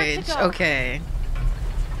that little more to bridge. go. Okay.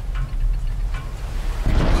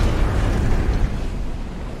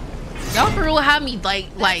 Y'all for real have me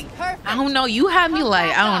like perfect. I don't know. You have me Come like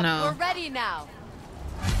back I don't up. know. We're ready now.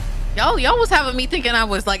 Y'all was having me thinking I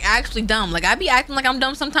was like actually dumb. Like I be acting like I'm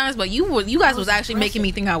dumb sometimes, but you guys was actually making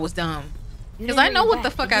me think I was dumb. You Because didn't I know hurt what your the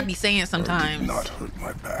back, fuck did I you? be saying Did sometimes. not hurt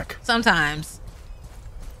my back. Sometimes.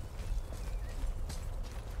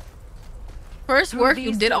 First work you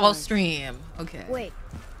these did all doors. stream. Okay. Wait,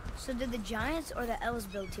 so did the Giants or the Elves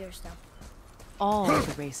build tier stuff? All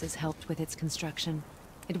the races helped with its construction.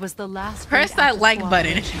 It was the last. Press great that act of like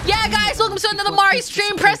button. cooperation Yeah, guys, welcome to another before Mari peace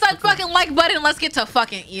stream. disappeared Press that for good. fucking like button. Let's get to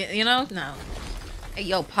fucking, you know? No. Hey,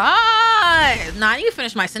 yo, pause. Nah, I need to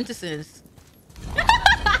finish my sentences.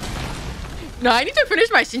 No, I need to finish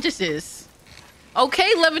my sentences.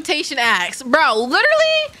 Okay, levitation axe. Bro,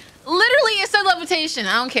 literally, it said levitation.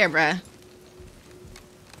 I don't care, bruh.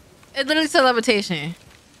 It literally said levitation.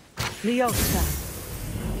 Leosta.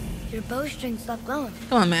 Your bowstring stopped glowing.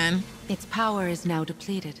 Come on, man. Its power is now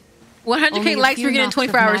depleted. 100k Only a likes few for getting a knots of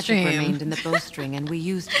 24-hour magic stream. remained in the bowstring, and we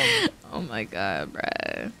used them. Oh my god,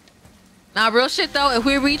 bruh. Nah, real shit though, if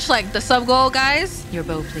we reach like the sub goal, guys, Your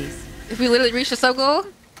bow, please. if we literally reach the sub goal,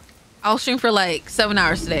 I'll stream for like 7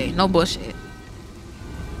 hours today. No bullshit.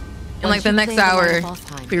 And like Once the you next claim the hour, light of off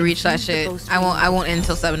time, if we reach that use the shit, bowstring I won't end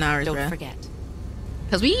until 7 hours, Don't bruh. forget.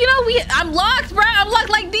 Cause I'm locked, bruh. I'm locked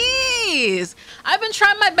like these. I've been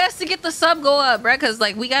trying my best to get the sub go up, bruh. Cause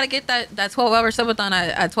like we gotta get that 12-hour subathon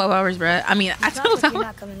at 12 hours, bruh. I mean, at It sounds 12 like you're hours,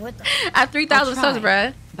 not coming with them. at 3,000 I'll subs, try.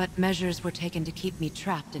 bruh. But measures were taken to keep me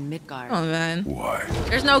trapped in Midgard. Oh man, Why?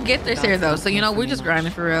 there's no gifters here though, so you know we're just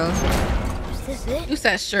grinding for real. Is this it? You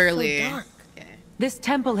said surely. So dark. Okay. This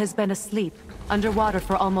temple has been asleep, underwater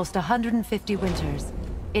for almost 150 winters.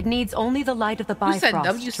 It needs only the light of the You said Bifrost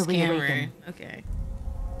W to scammer. reawaken. Okay.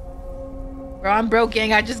 Bro, I'm broke,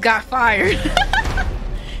 gang. I just got fired.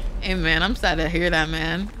 Hey, man, I'm sad to hear that,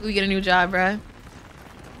 man. We get a new job, bro.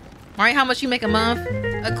 Alright, how much you make a month?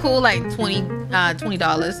 A cool, like, $20.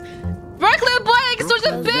 Brooklyn boy, I can switch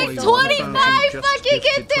a big 25 fucking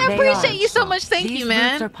get there. They Appreciate are. you so much. Thank These you, roots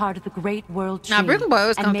man. are part of the great world tree. Nah, Brooklyn boy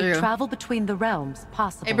always and come make through. travel between the realms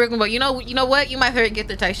possible. Hey, Brooklyn boy, you know what? You my favorite get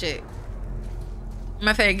there type shit.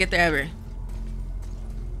 My favorite get there ever.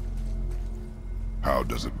 How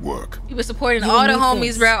does it work? You been supporting You all the need homies,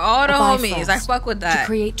 this, bro. All the a homies. I Bifrost, fuck with to that.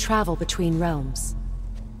 create travel between realms.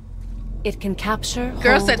 It can capture.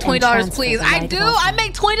 Girl hold, said and $20, transfer please. the I light do. of all I time.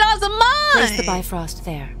 make $20 a Place the month. Bifrost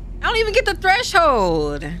there. I don't even get the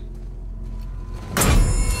threshold.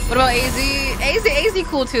 What about AZ? AZ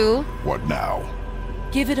cool too. What now?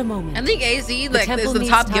 Give it a moment. I think AZ The like temple is the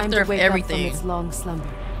needs top time gifter to of wake up from everything. its long slumber.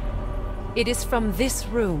 It is from this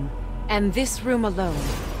room, and this room alone,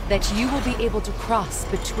 that you will be able to cross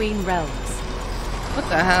between realms. What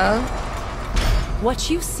the hell? What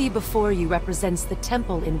you see before you represents the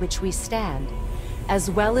temple in which we stand,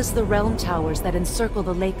 as well as the realm towers that encircle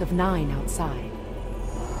the Lake of Nine outside.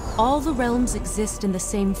 All the realms exist in the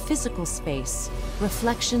same physical space,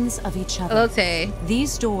 reflections of each other. Hello, Tay.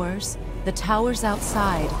 These doors, the towers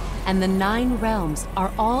outside, and the 9 realms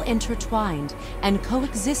are all intertwined and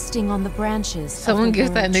coexisting on the branches. Someone of the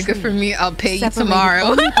gives that world nigga tree, for me. I'll pay you separated tomorrow.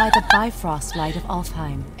 only by the Bifrost light of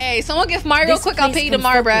Alfheim. Hey, someone give Mario real This quick. I'll place pay you can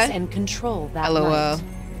tomorrow, focus bruh. and control that LOL. light.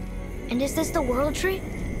 And is this the world tree?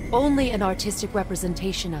 Only an artistic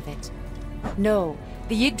representation of it. No,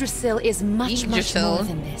 the Yggdrasil is much more Yggdrasil.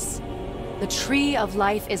 than this. The tree of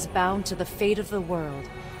life is bound to the fate of the world.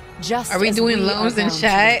 Just Are we as doing we loans are in bound to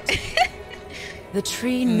chat? it. The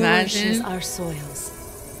tree Imagine. nourishes our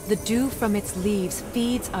soils. The dew from its leaves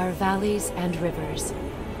feeds our valleys and rivers.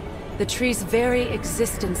 The tree's very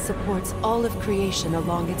existence supports all of creation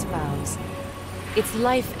along its boughs. Its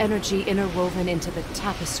life energy interwoven into the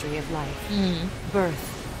tapestry of life.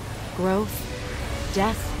 Birth, growth,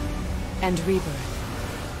 death, and rebirth.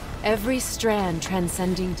 Every strand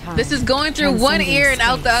transcending time. This is going through one transcending ear and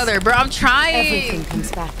out the space. other, bro. I'm Everything trying.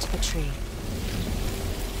 comes back to the tree.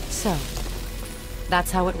 So,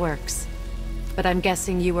 that's how it works. But I'm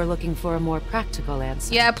guessing you were looking for a more practical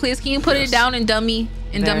answer. Yeah, please. Can you put it down in dummy?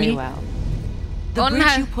 In Very dummy. well. The Don't bridge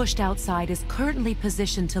have- you pushed outside is currently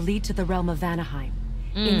positioned to lead to the realm of Vanaheim.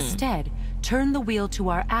 Instead, turn the wheel to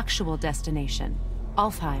our actual destination,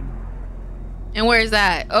 Alfheim. And where is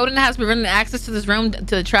that? Odin has prevented access to this room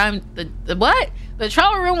to try the what? The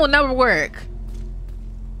trial room will never work.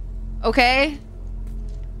 Okay.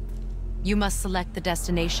 You must select the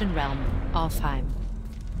destination realm, Alfheim.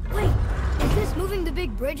 Wait, is this moving the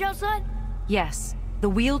big bridge outside? Yes. The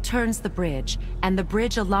wheel turns the bridge, and the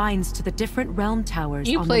bridge aligns to the different realm towers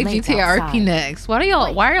You on play the lake GTRP outside. next. Why are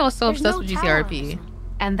y'all so there's obsessed no with tower GTRP?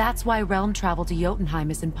 And that's why realm travel to Jotunheim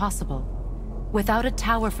is impossible. Without a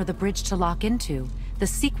tower for the bridge to lock into, the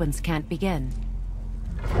sequence can't begin.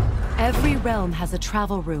 Every realm has a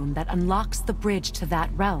travel room that unlocks the bridge to that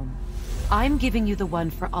realm. I'm giving you the one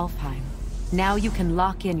for Alfheim. Now you can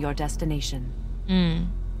lock in your destination.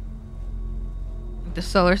 The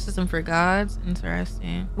solar system for gods?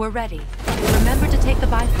 Interesting. We're ready. Remember to take the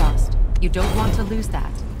Bifrost. You don't want to lose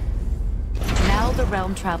that. Now the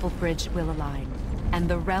realm travel bridge will align, and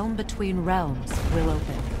the realm between realms will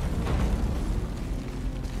open.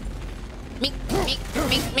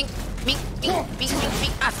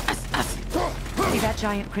 See that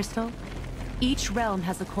giant crystal? Each realm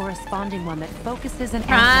has a corresponding one that focuses and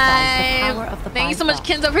amplifies the power of the Thank you so much,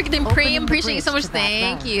 Bifrost, Kenzo, for getting opening Prem. the Appreciate you so bridge much. to that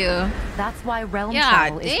Thank realm. you. That's why realm Yeah,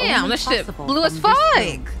 travel is damn, only this shit possible blue as from this fuck.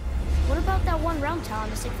 room. What about that one realm tower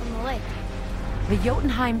missing from the lake? The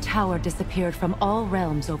Jotunheim Tower disappeared from all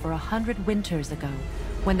realms over 100 winters ago,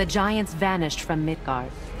 when the giants vanished from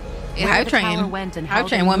Midgard. Yeah, Where Hype the tower Train. went and Hype how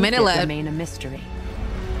Train, they 1 moved minute it left. remain a mystery.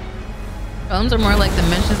 Realms are more like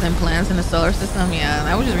dimensions and planets in the solar system. Yeah,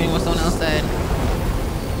 I was just reading what someone else said.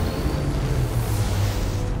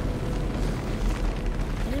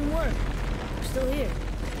 It didn't work. I'm still here.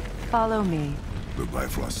 Follow me. The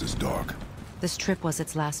Bifrost is dark. This trip was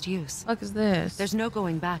its last use. Fuck is this? There's no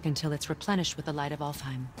going back until it's replenished with the light of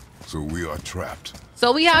Alfheim. So we are trapped.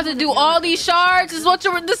 So we have to do all these shards? This is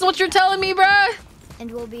what you're telling me, bruh?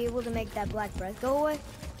 And we'll be able to make that black breath go away?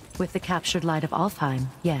 With the captured light of Alfheim,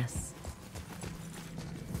 yes.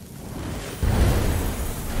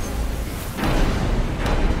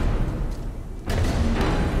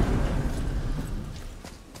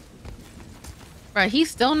 Bruh, he's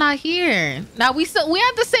still not here. Now we at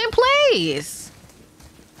the same place.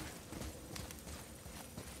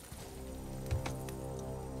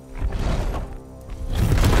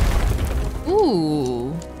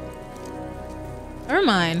 Ooh. Never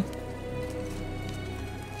mind.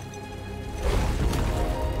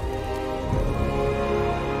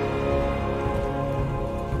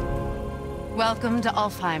 Welcome to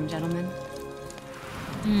Alfheim, gentlemen.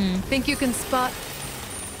 Think you can spot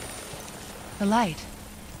the light?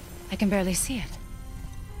 I can barely see it.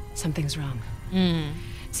 Something's wrong.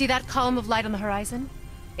 See that column of light on the horizon?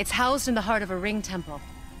 It's housed in the heart of a ring temple.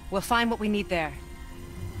 We'll find what we need there.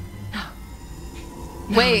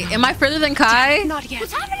 Wait, am I further than Kai? Not yet.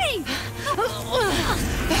 What's happening?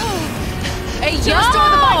 Hey, To restore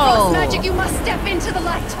the Bifrost yo! magic, you must step into the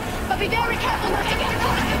light. But be very careful not to get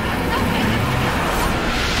caught.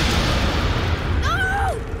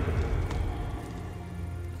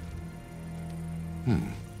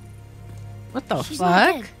 What the She's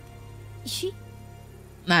not fuck? dead. Is she?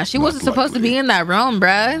 Nah, she Not wasn't supposed to be likely. in that room,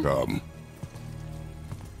 bruh.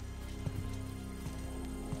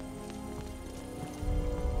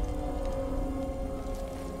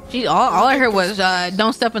 She all I heard was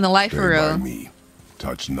don't step in the light for Stay by real. me.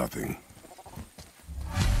 Touch nothing.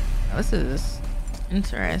 This is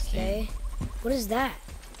interesting. Okay. What is that?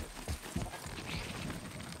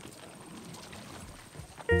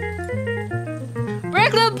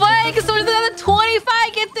 Brooklyn Blake is sort of another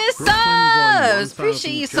 25. Get this subs.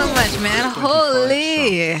 Appreciate you so much, man.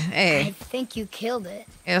 Holy. I Hey, think you killed it.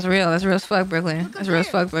 that's real. That's real as fuck, Brooklyn. That's real as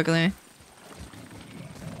fuck, Brooklyn.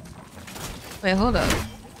 Wait, hold up.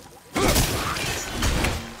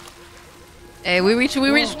 Hey, we reached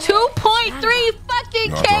 2.3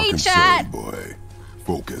 fucking Not our K, concern, chat. boy.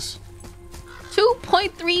 Focus.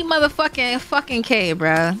 2.3 motherfucking fucking K,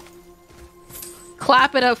 bruh.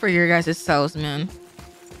 Clap it up for your guys' selves, man.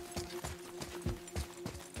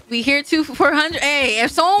 We here 400. Hey,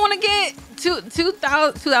 if someone want to get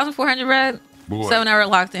 2,400 red, Boy. 7 hour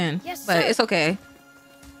locked in. Yes, But sir. it's okay.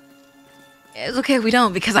 It's okay if we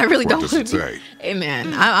don't, because I really What don't. does it say? Hey,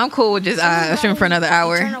 man, I'm cool with just streaming for another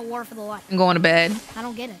hour Eternal war for the light. and going to bed. I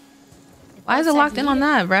don't get it. If Why is both it locked sides in on need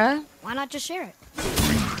that, it, bruh? Why not just share it?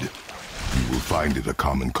 Read. You will find it a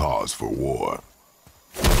common cause for war.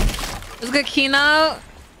 It's a good keynote.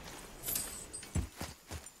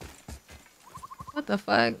 What the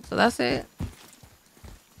fuck? So that's it?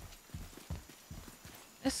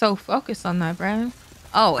 It's so focused on that, bruh.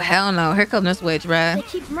 Oh, hell no. Here comes this witch, bruh. They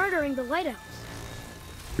keep murdering the lighthouse.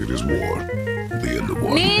 It is war. The end of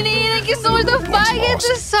one. Nene, thank you so much for 5 gifts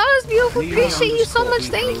of subs. Beautiful. Appreciate you so much.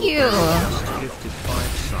 Thank you.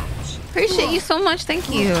 Appreciate you so much. Thank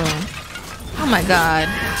you. Oh my god.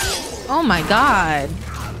 Oh my god.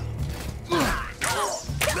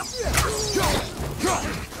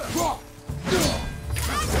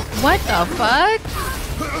 What the fuck?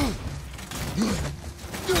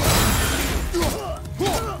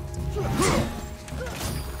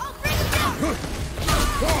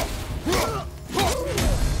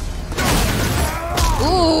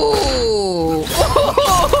 Ooh.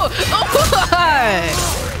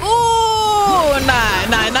 Ooh. Nah.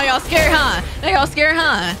 Now y'all scared, huh? Now y'all scared,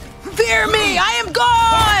 huh? Fear me. I am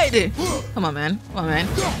God. Come on, man. Come on, man.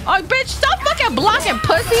 Oh, bitch, stop fucking blocking,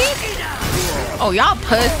 pussy. Oh, y'all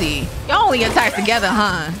pussy. Y'all only attack together,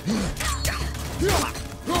 huh?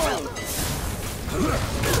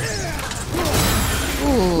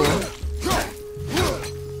 Ooh.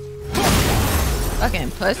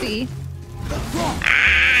 Fucking pussy.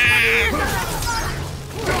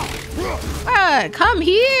 Come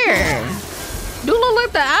here. Do look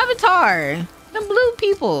like the Avatar. Them blue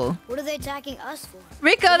people. What are they attacking us for?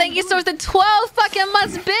 Rico, thank you so much for the 12 fucking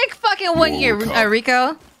months. Big fucking 1 year,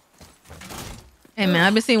 Rico. Hey man,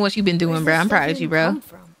 I've been seeing what you've been doing, bro. I'm proud of you, bro.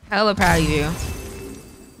 Hella proud of you.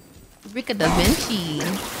 Rico Da Vinci.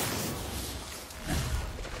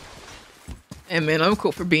 Hey man, I'm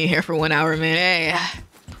cool for being here for 1 hour, man. Hey,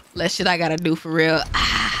 less shit I gotta do for real.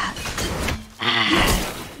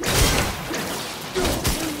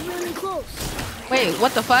 Wait,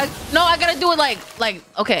 what the fuck? No, I gotta do it like,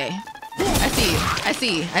 okay. I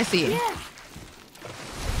see. Yeah.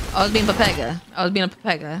 I was being a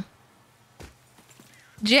Pepega.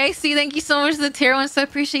 JC, thank you so much for the tier 1, so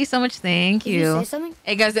appreciate you so much. Thank you. Did you say something?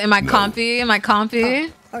 Hey guys, am I comfy? Oh,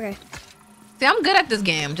 okay. See, I'm good at this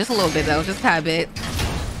game. Just a little bit though, just a tad bit.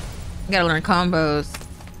 Gotta learn combos.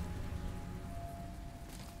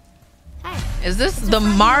 Is this the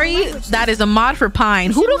Mari? That is a mod for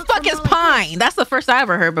Pine. Who the fuck is Pine? That's the first I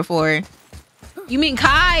ever heard before. You mean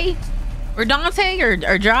Kai? Or Dante?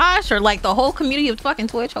 Or Josh? Or like the whole community of fucking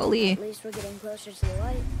Twitch? Holy. At least we're getting closer to the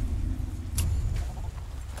light.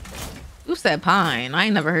 Who said Pine? I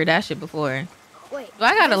ain't never heard that shit before. Wait. Do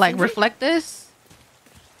I gotta like reflect this?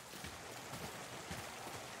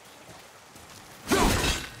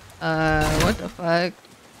 What the fuck?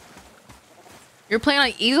 You're playing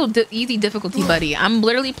on easy difficulty, buddy. I'm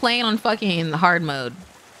literally playing on fucking hard mode.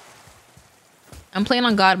 I'm playing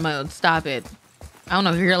on God mode. Stop it. I don't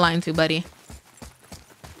know who you're lying to, buddy.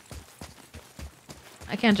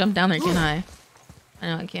 I can't jump down there, can I? I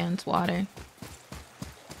know I can. It's water.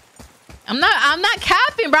 I'm not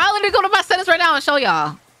capping, bro. I'll literally go to my settings right now and show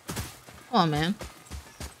y'all. Come on, man.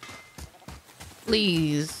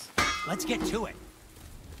 Please. Let's get to it.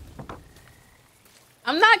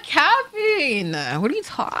 I'm not capping. What are you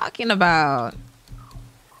talking about?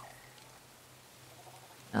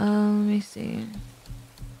 Let me see.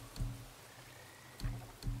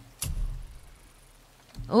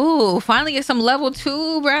 Oh, finally get some level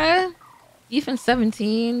 2, bruh. Defense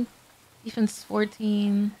 17. Defense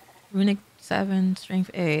 14. Runic 7. Strength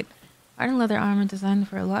 8. Iron leather armor designed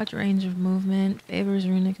for a large range of movement. Favors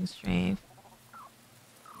runic and strength.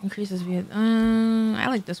 Increases via... I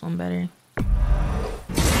like this one better.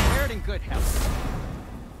 In good health.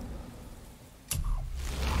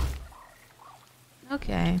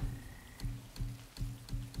 Okay.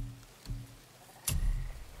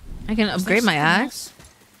 I can upgrade my axe.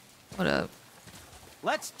 What up?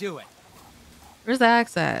 Let's do it. Where's the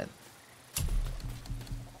axe at?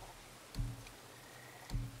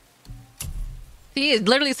 See, it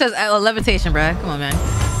literally says levitation, bruh. Come on, man.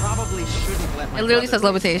 Probably shouldn't let my It literally says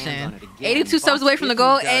levitation. 82 subs away from the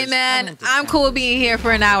goal. Hey, man, I'm cool with being here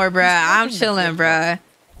for an hour, bruh. I'm chilling, bruh.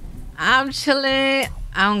 I'm chilling.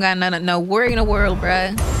 I don't got no worry in the world,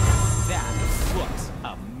 bruh. That looks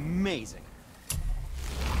amazing.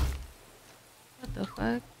 What the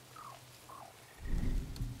fuck?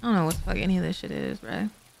 I don't know what the fuck any of this shit is, bruh.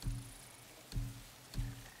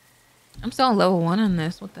 I'm still on level 1 on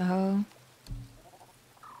this. What the hell?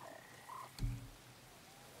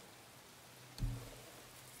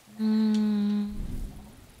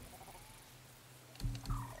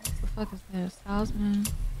 What the fuck is this? Talisman?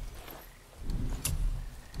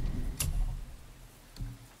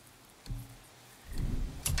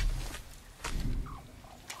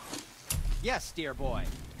 Yes, dear boy.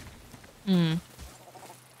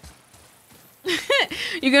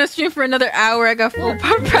 You're gonna stream for another hour. I got full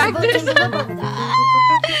practice. Bro,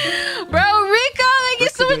 Rico, thank you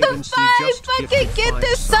so much the 5 fucking get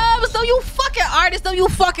this subs. No, you fucking artist. No, you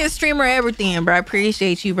fucking streamer, everything, bro. I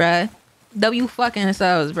appreciate you, bro. W fucking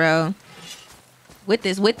selves, bro. With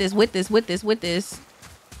this. What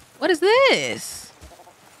is this?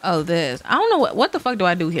 Oh, this. I don't know what the fuck do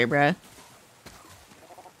I do here, bruh?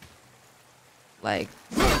 Like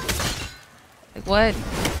what?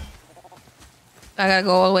 I gotta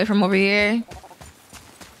go all the way from over here.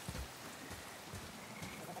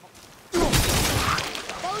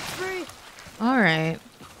 All right.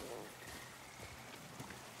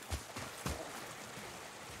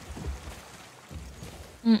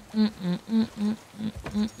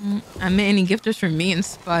 I met any gifters for me and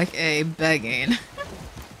Spike A begging.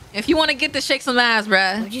 If you want to get to shake some ass,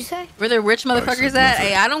 bruh. What'd you say? Where the rich motherfuckers at?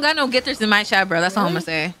 Hey, I don't got no gifters in my chat, bro. That's all I'm gonna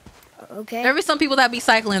say. Okay. There be some people that be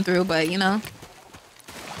cycling through, but you know.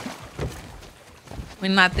 We're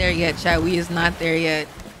not there yet, chat. We is not there yet.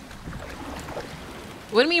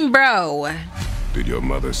 What do you mean, bro? Did your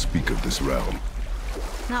mother speak of this realm?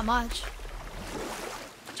 Not much.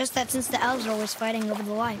 Just that since the elves are always fighting over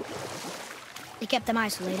the light, they kept them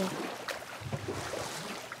isolated.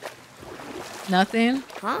 Nothing?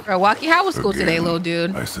 Huh? Bro, Walkie, how was school today, Again, little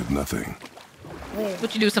dude? I said nothing. Weird.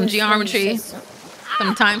 What you do? Some Could've sworn you geometry? said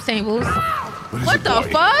Some times tables? What is What it, the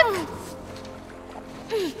boy? fuck?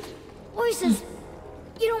 Voices.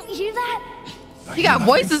 You don't hear that? He got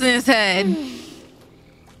voices in his head.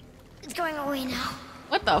 It's going away now.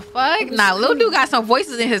 What the fuck? Nah, little dude got some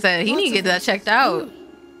voices in his head. He need to get that checked out.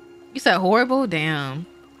 You said horrible? Damn.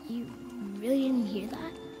 You really didn't hear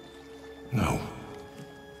that? No.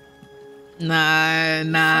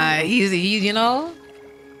 Nah. He's you know?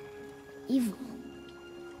 Evil.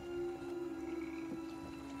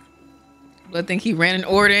 I think he ran an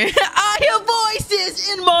order. I hear voices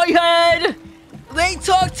in my head. They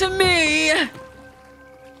talk to me.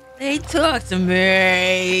 They talk to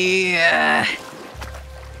me.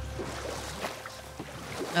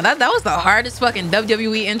 Now that was the hardest fucking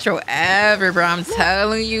WWE intro ever, bro. I'm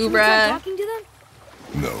telling you, Should we try bruh. talking to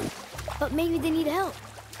them? No. But maybe they need help.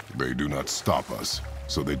 They do not stop us,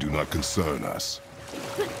 so they do not concern us.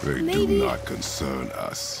 They Maybe- do not concern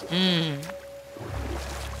us.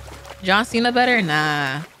 John Cena better?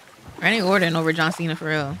 Nah. Randy Orton over John Cena for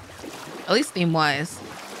real. At least theme wise.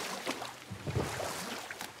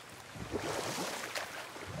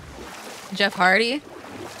 Jeff Hardy?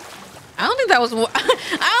 I don't think that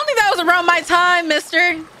was around my time,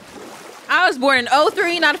 mister. I was born in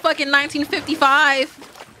 03, not fucking 1955.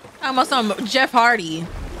 I'm about some Jeff Hardy.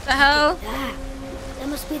 The hell? That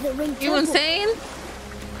must be the ring You temple. insane?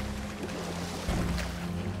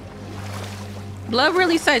 Blood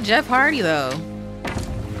really said Jeff Hardy though.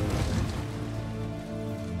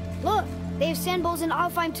 Look, they have sand bowls in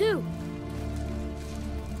Alfheim too.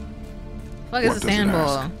 Fuck is What a does it sand ask?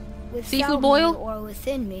 ball? Without Seafood me boil? or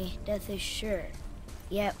within me, death is sure.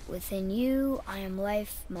 Yet within you, I am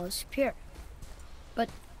life most pure. But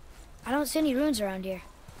I don't see any runes around here.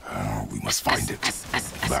 Oh, we must find it.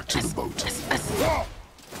 Back to the boat.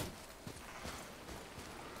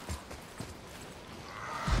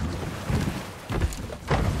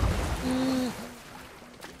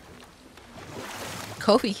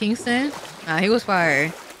 Kofi Kingston? Nah, he was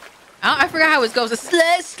fire. I forgot how it goes. Slit,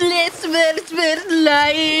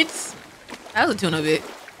 lights. That was a tune of it.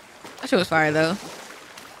 That shit was fire though.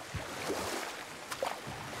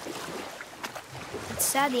 It's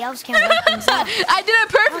sad the elves can't work things out. I did it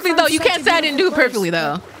perfectly though. You can't say I didn't do it perfectly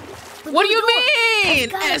though. The What do you blue door. mean?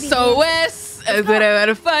 It's gotta be SOS. A bit of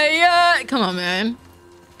a fire. Come on, man.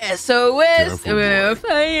 SOS. Careful, A bit of boy.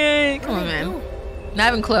 fire. Come on, man. Not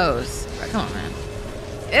even close. Right, come on, man.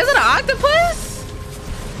 Is it an octopus?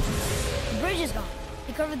 The bridge is gone.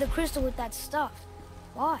 They covered the crystal with that stuff.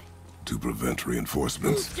 Why? To prevent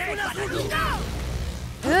reinforcements.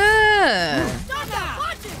 Ugh.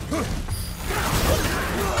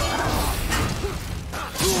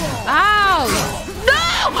 Ow!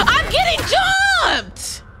 No! I'm getting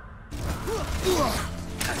jumped!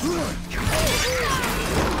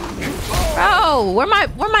 Bro, where my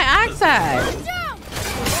axe at?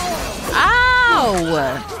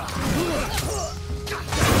 Ow!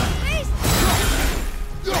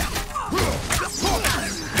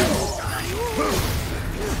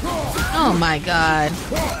 Oh my god.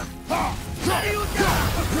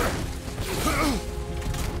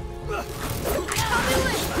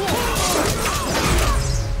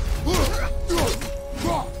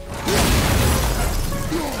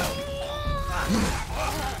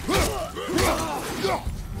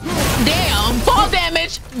 Damn! Fall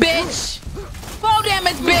damage, bitch! Fall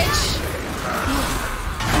damage, bitch!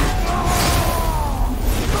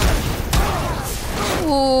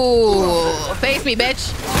 Ooh! Face me,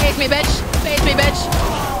 bitch! Face me, bitch! Face me,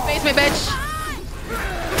 bitch! Face me, bitch!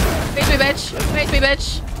 Face me, me, bitch. Face me,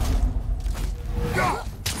 bitch.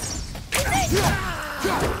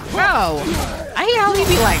 Bro, I hate how he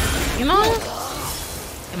be like, you know?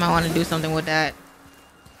 I might want to do something with that.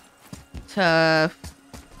 Tough.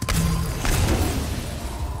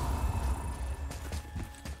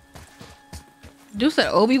 Dude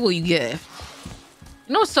said, Obi, will you gift?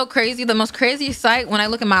 You know what's so crazy? The most crazy sight when I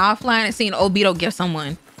look at my offline and seeing Obito give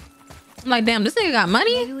someone. I'm like, damn, this nigga got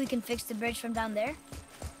money? Maybe we can fix the bridge from down there?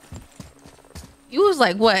 You was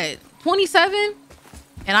like, what, 27?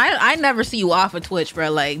 And I never see you off of Twitch,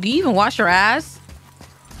 bro. Like, do you even wash your ass?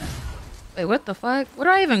 Wait, what the fuck? Where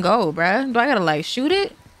do I even go, bro? Do I gotta, like, shoot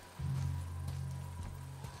it?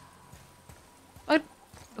 What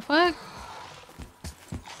the fuck?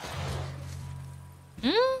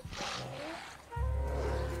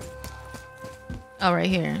 Oh, right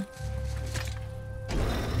here.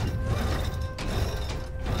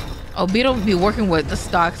 Obito be working with the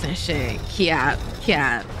stocks and shit. Cap.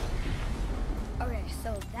 Okay,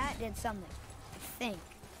 so that did something, I think.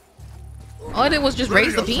 All it did was just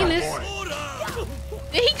raise the penis.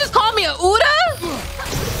 Did he just call me a Uda?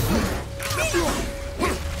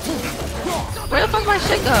 Where the fuck my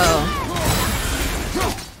shit go?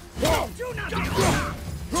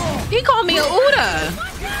 He called me a Uda.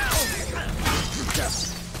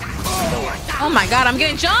 Oh my god, I'm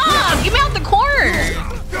getting jumped! Get me out the corner!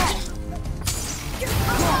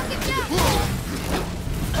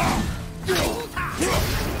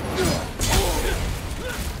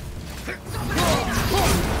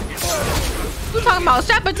 Who's talking about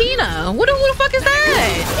Serpentina? Who the fuck is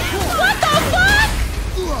that? What the fuck?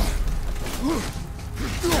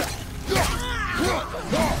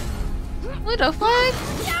 What the fuck?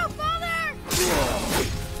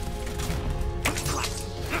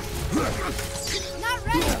 Not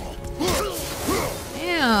ready.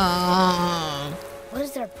 Damn. What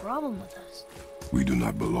is their problem with us? We do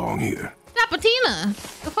not belong here. Serpentina.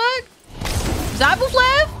 The fuck?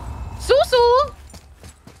 Zabuflev? Susu?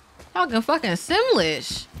 Talking fucking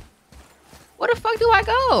Simlish. Where the fuck do I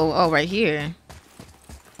go? Oh, right here.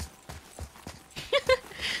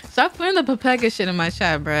 Stop putting the Pepega shit in my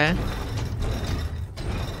chat, bruh.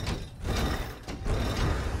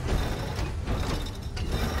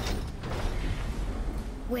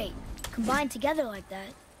 Wait, combined together like that,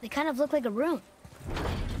 they kind of look like a rune.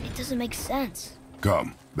 It doesn't make sense.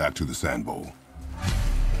 Come, back to the sand bowl.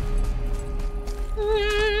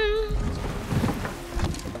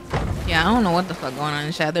 Yeah, I don't know what the fuck going on in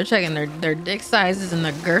the chat. They're checking their dick sizes and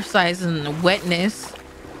their girth sizes and the wetness.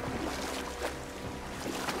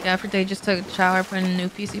 Yeah, after they just took a shower, putting a new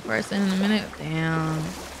PC parts in a minute. Damn.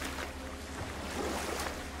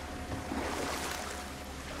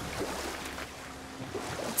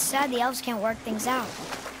 It's sad the elves can't work things out.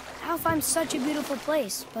 Alfheim's such a beautiful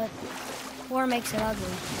place, but war makes it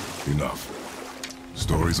ugly. Enough.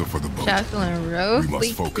 Stories are for the boat. Chat feeling real We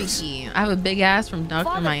must focus. freaky. I have a big ass from Dr.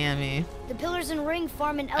 Father, Miami. The pillars and ring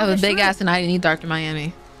form an I have a elvish big rune. ass and I didn't need Dr.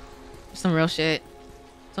 Miami. Some real shit.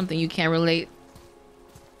 Something you can't relate.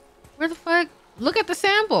 Where the fuck? Look at the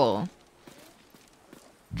sample.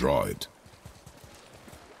 Draw it.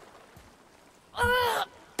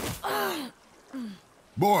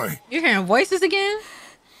 Boy! You're hearing voices again?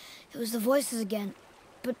 It was the voices again,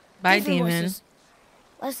 but Bye, different demon. voices.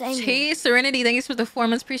 Less angry. Hey, Serenity, thank you for the 4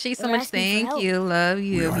 months. Appreciate you so They're much. asking for Thank help. you. Love We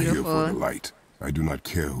you. are here for the Beautiful. light. I do not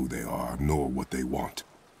care who they are, nor what they want.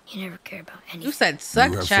 You never care about anything. You said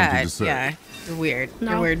suck You have something chat. to say. Yeah, you're weird.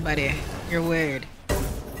 No. You're weird, buddy. You're weird.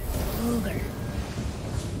 Luger.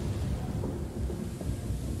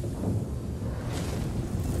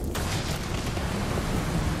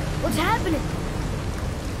 What's happening?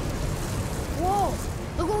 Whoa!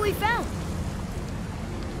 Look what we found.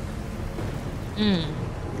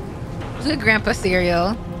 It's good grandpa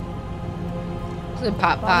cereal. It's good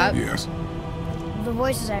pop pop. Yes. The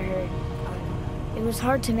voices I heard. It was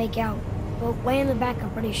hard to make out, but way in the back,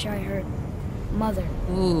 I'm pretty sure I heard Mother.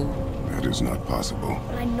 Ooh. That is not possible.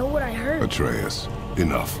 But I know what I heard. Atreus,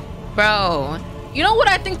 enough. Bro. You know what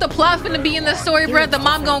I think the plot finna be in this story, bruh? The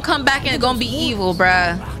mom gonna come back and gonna be evil,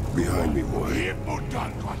 bruh. Behind me, boy.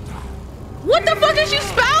 What the fuck is you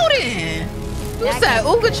spouting? Who said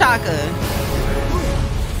Ooga Chaka?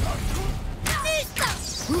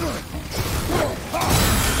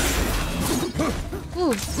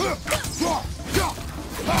 Ooh.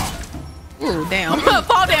 Ooh, damn.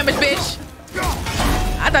 Fall damage, bitch.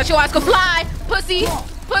 I thought your ass could fly. Pussy.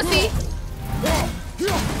 Pussy.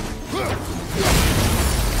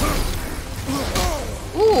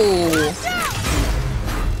 Ooh.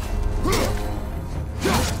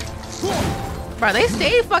 Bro, they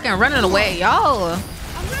stay fucking running away, y'all.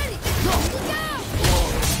 I'm ready.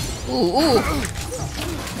 Ooh, ooh.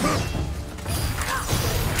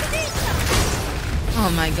 Oh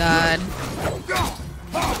my god.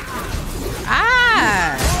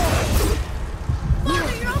 Ah!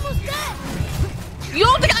 Father, you're almost dead. You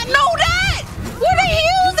don't think I know that? Where the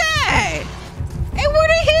heels at? Hey, where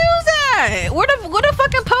the heels at? Where the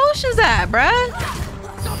fucking potions at, bruh?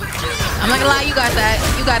 I'm not gonna lie, you got that.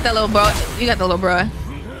 You got that little bro. You got the little bro.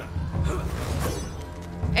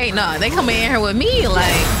 Hey, no, they come in here with me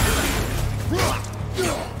like.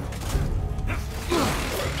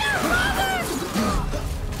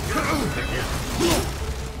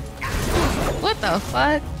 What the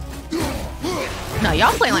fuck? No,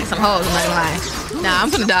 y'all playing like some hoes, I'm not gonna lie. Nah, I'm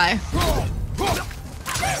gonna die.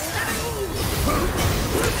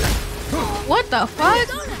 What the fuck?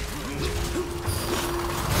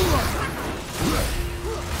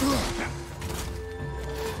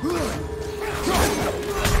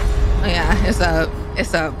 Oh yeah, it's up.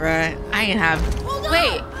 It's up, bruh. I ain't have.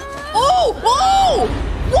 Wait. Oh! Oh!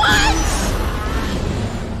 What?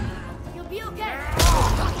 You'll be okay.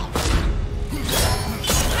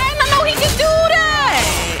 I didn't know he could do that.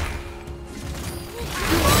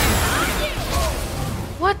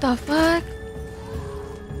 What the fuck?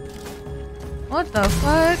 What the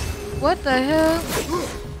fuck? What the hell?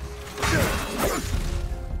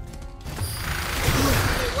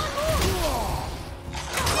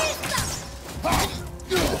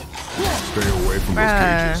 Stay away from those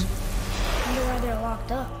cages. Wonder why they're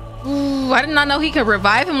locked up. Ooh, I did not know he could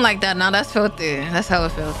revive him like that. No, that's filthy. That's hella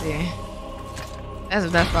filthy.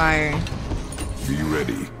 That's fire. Be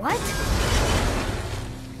ready. What?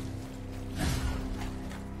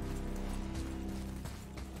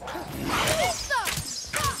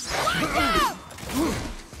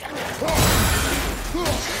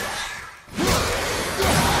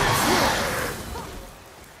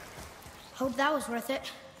 Hope that was worth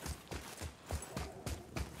it.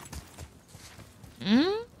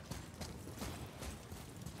 Hmm?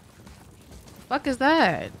 Fuck is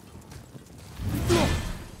that?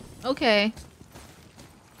 Okay.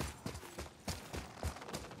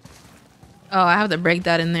 Oh, I have to break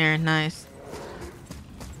that in there. Nice.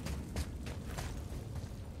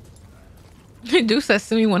 Dude says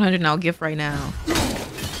send me 100 and I'll gift right now.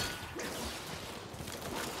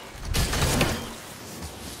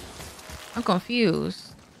 I'm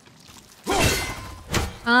confused.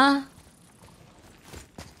 Huh?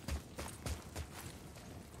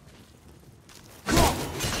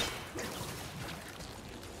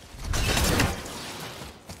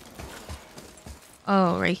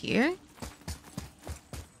 Oh, right here?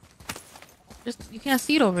 Just, you can't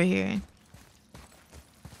see it over here.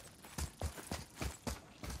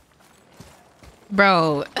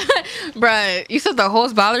 Bro. Bruh, you said the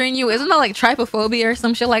hole's bothering you? Isn't that like trypophobia or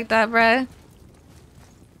some shit like that, bruh?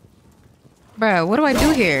 Bruh, what do I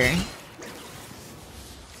do here?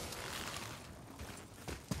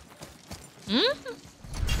 Hmm?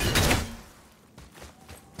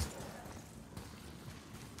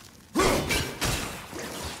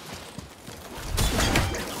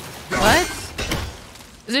 What?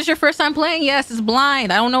 Is this your first time playing? Yes, it's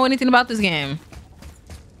blind. I don't know anything about this game.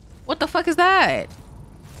 What the fuck is that?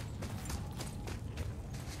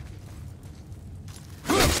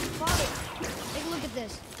 Father, take a look at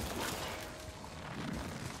this.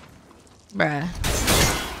 Bruh.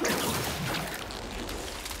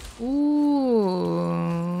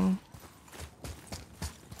 Ooh.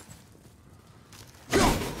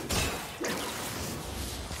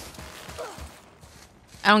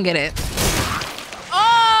 I don't get it.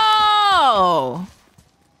 Oh!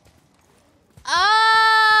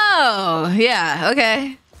 Oh! Yeah,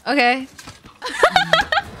 okay. Okay.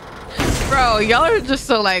 Bro, y'all are just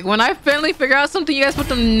so like, when I finally figure out something, you guys put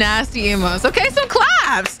them nasty emos. Okay, some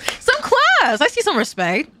claps! Some claps! I see some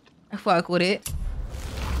respect. I fuck with it.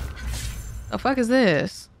 The fuck is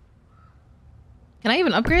this? Can I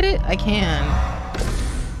even upgrade it? I can.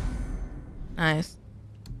 Nice.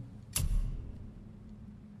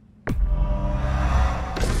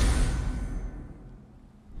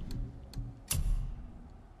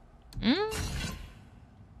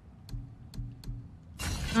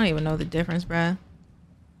 I don't even know the difference, bruh.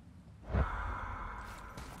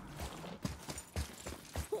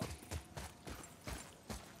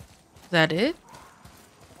 Is that it?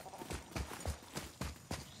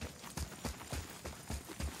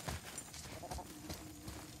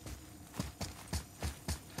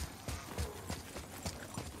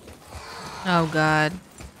 Oh god.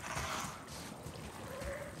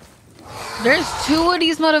 There's two of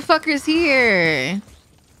these motherfuckers here.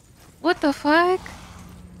 What the fuck?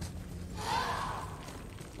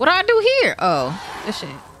 What do I do here? Oh, this shit.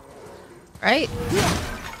 Right?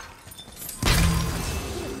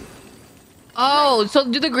 Oh, so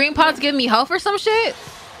do the green pots give me health or some shit?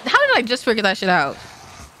 How did I just figure that shit out?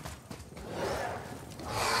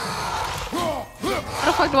 How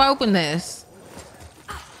the fuck do I open this?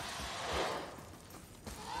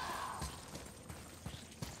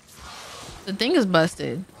 The thing is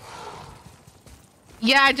busted.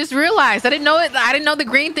 Yeah, I just realized. I didn't know it. I didn't know the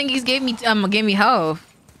green thingies gave me health.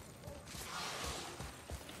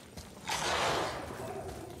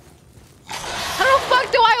 How the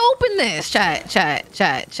fuck do I open this? Chat.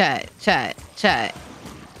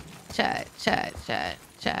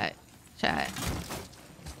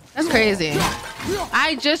 That's crazy.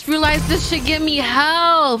 I just realized this should give me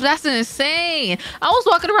health. That's insane. I was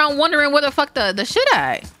walking around wondering where the fuck the shit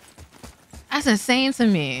at. That's insane to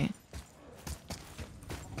me.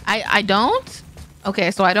 I don't? Okay,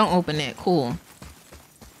 so I don't open it. Cool.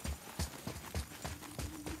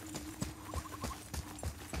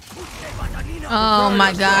 Oh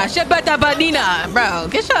my gosh. Bro,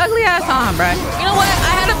 get your ugly ass on, bro. You know what?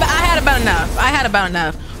 I had about enough. I had about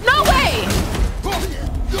enough. No way!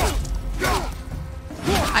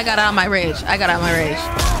 I got out of my rage.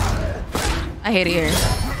 I hate it here.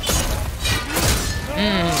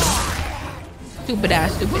 Stupid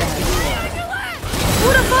ass. Who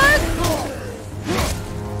the fuck?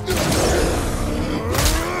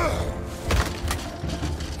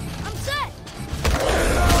 I'm set.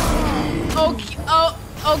 Okay. Oh,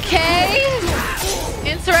 okay.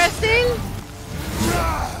 Interesting.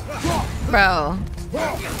 Bro.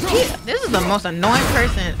 This is the most annoying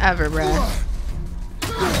person ever, bro.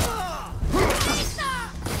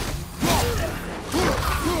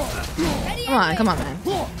 Come on, man.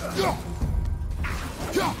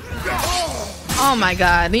 Oh my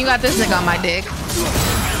god, then you got this nigga on my dick.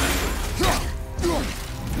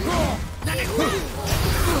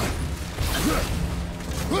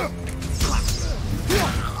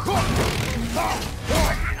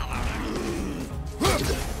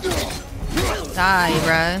 Die,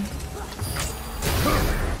 bruh.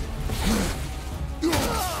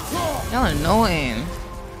 Y'all annoying.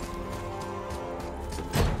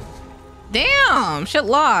 Damn, shit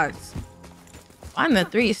locked. Find the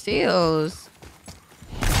 3 steals.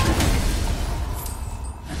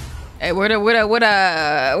 Hey, where the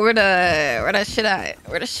shit at?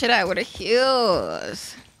 Where the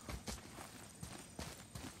heels?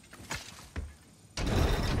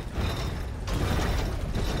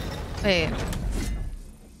 Wait.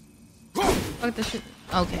 Fuck the shit.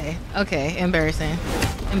 Okay. Embarrassing.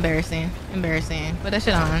 Put that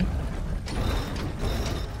shit on.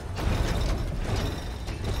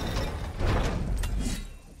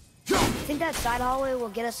 Think that side hallway will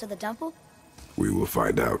get us to the temple? We will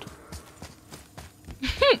find out.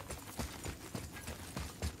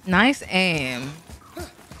 Nice aim.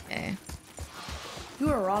 Okay. You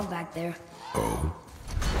were wrong back there. Oh?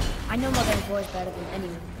 I know Mother's voice better than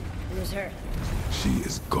anyone. It was her. She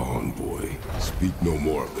is gone, boy. Speak no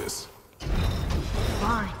more of this.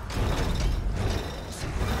 Fine.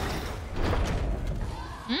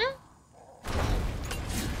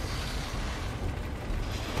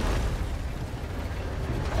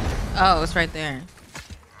 Oh, it's right there.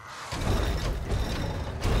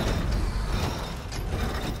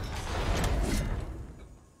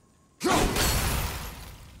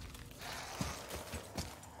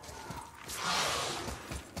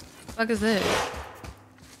 Fuck is this?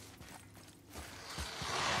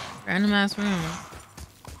 Random ass room.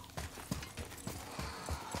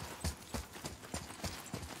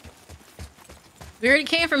 We already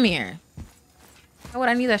came from here. What would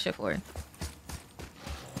I need that shit for?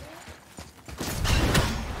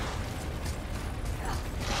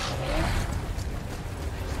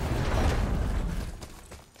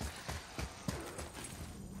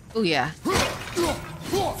 Oh yeah.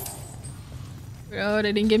 Bro,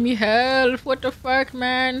 they didn't give me health. What the fuck,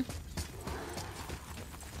 man?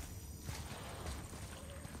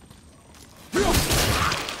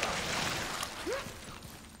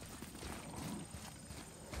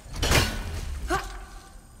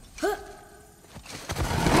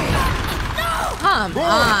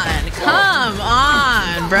 Come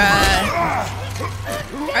on, bruh.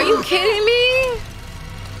 Are you kidding me?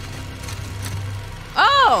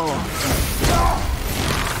 Oh.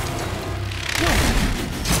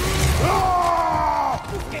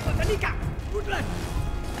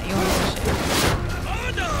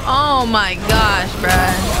 Oh my gosh,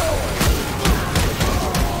 bruh.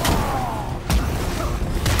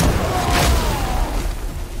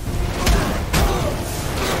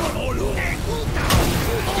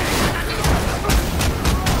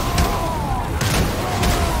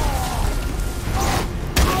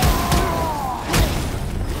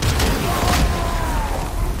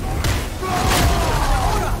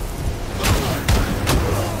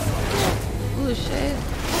 Oh shit.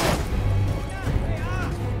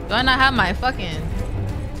 Do I not have my fucking...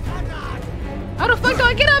 How the fuck do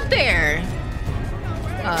I get up there?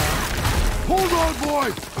 Hold on, boy!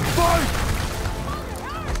 Fight!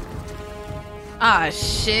 Ah,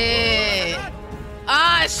 shit.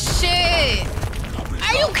 Ah, shit.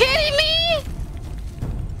 Are you kidding me?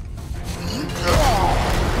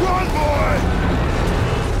 Run, boy!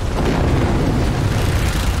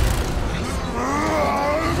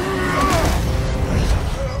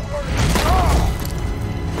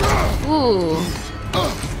 Ooh.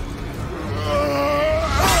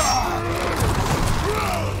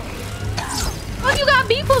 What you got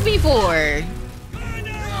beef with me for?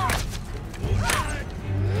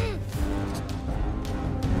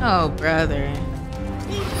 Oh, brother.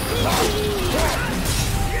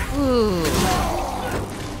 Ooh.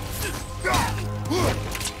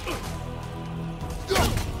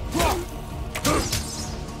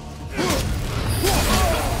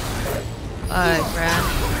 Fuck, bruh.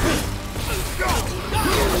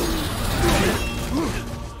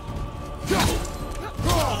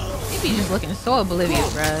 You be just looking so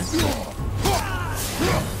oblivious, bruh.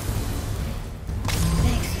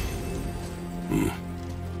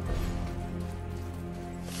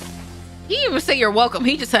 He didn't even say you're welcome.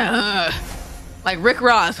 He just said, like Rick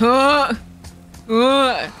Ross, like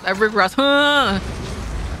Rick Ross, Come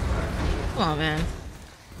on, man.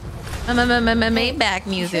 Maybach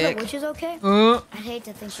music. Which is okay. I'd hate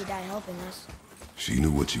to think she died helping us. She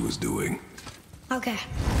knew what she was doing. Okay.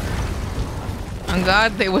 On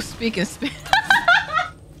God, they was speaking Spanish.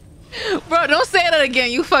 Bro, don't say that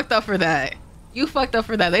again. You fucked up for that. You fucked up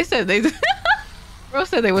for that. They said they... Bro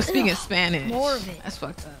said they were speaking Spanish. More of it. That's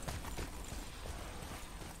fucked up.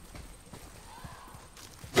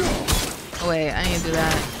 Oh, wait, I need to do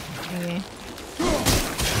that. Maybe.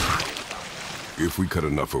 If we cut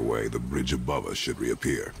enough away, the bridge above us should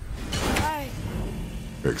reappear. Right.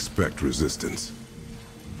 Expect resistance.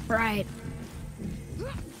 Right.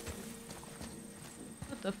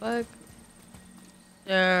 What the fuck?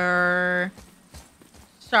 Sir.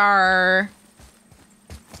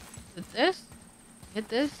 Is it this? Hit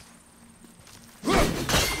this?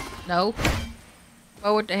 No.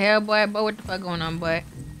 Boy, what the hell, boy? Boy, what the fuck going on, boy?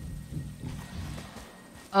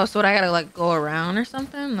 Oh, so what, I gotta like go around or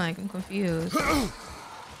something? Like, I'm confused.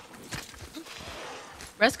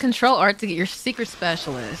 Press control art to get your secret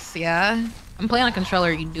specialist. Yeah? I'm playing on controller,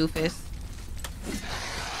 you doofus.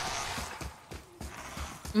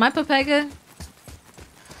 Am I Pepega?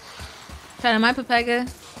 Chat, am I Pepega?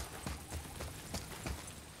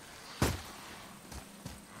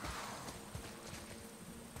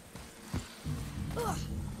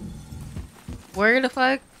 Where the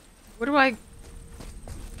fuck? Where do I...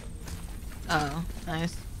 Oh,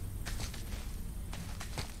 nice.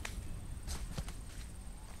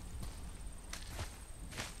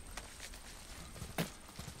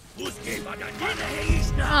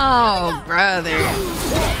 Oh, brother.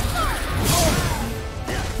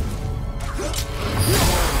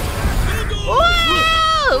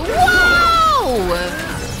 Whoa! Whoa!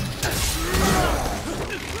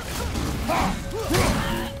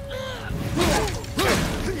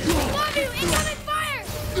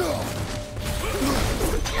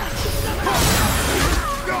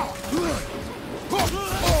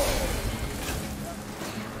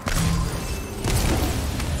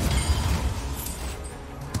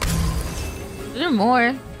 Is there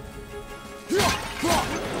more?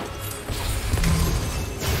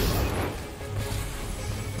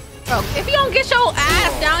 Bro, if you don't get your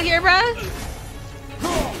ass down here, bruh.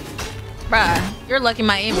 Bruh, you're lucky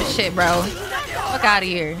my aim is shit, bro. Fuck out of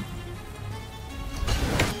here.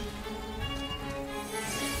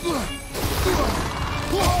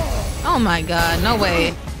 Oh my god, no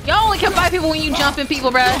way. Y'all only can fight people when you jumping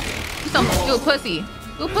people, bruh. You pussy.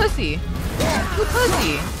 You pussy. You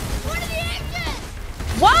pussy.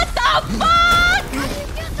 What the fuck?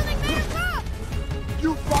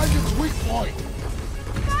 You find its weak point.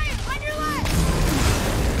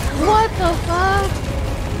 What the fuck?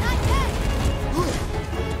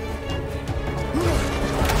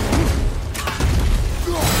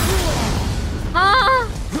 Huh?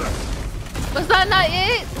 Was that not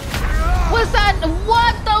it? Was that...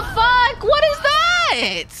 What the fuck? What is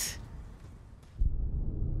that?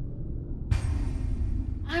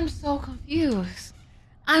 I'm so confused.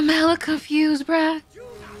 I'm hella confused, bruh.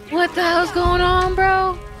 What the hell's going on,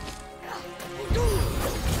 bro?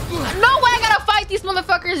 No way I gotta fight these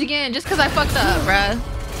motherfuckers again just because I fucked up, bruh.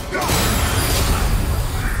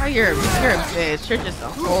 Oh, you're a bitch. You're just a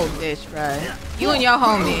whole bitch, bruh. You and your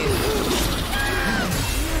homies.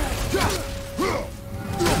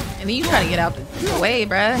 And then you try to get out the way,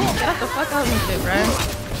 bruh. Get out the fuck out of this shit, bruh.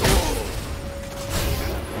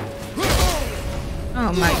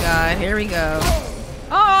 Oh my god, here we go.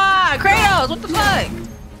 Oh, Kratos, what the fuck?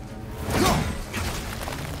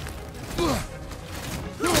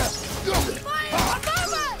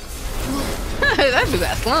 That dude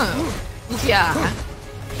got slung. Yeah.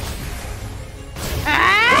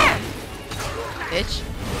 Ah! Bitch.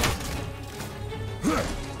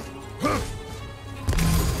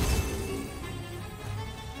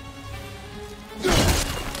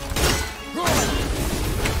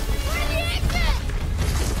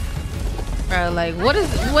 Bro, like,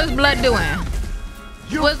 what's blood doing?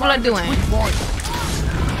 What's blood doing?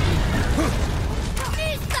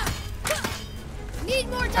 Need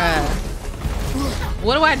more time.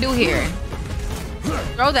 What do I do here?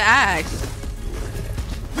 Throw the axe.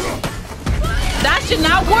 That shit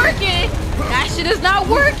not working. That shit is not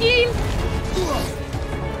working.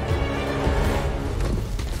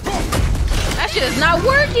 That shit is not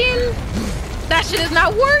working. That shit is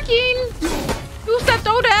not working. Who said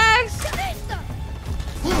throw the axe?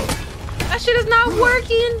 That shit is not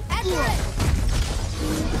working.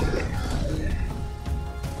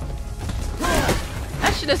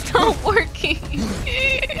 That shit is not working.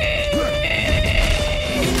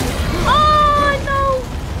 Oh no!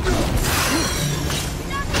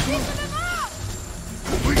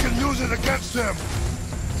 We can use it against them.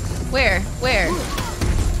 Where? Where?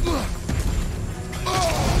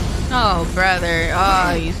 Oh, brother.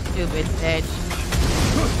 Oh, you stupid bitch.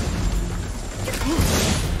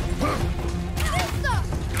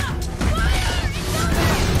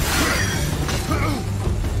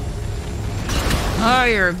 Oh,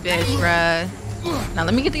 you're a bitch, bruh. Now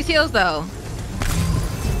let me get these heals, though.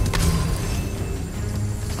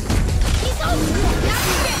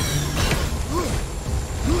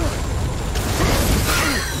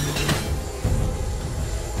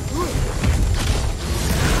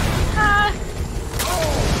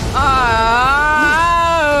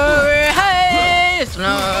 Hey, it's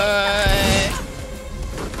not.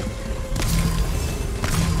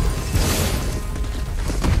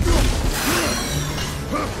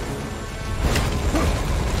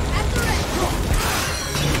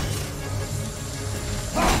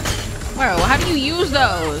 Bro, how do you use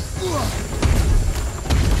those?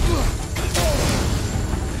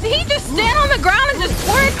 Did he just stand on the ground and just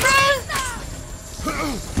twerk, bro?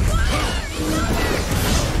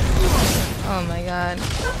 Oh my god.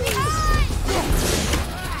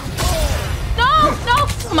 No, no!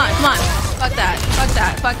 Come on, come on. Fuck that, fuck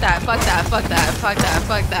that, fuck that, fuck that, fuck that, fuck that,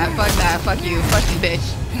 fuck that, fuck that, fuck you, bitch.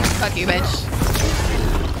 Fuck you, bitch.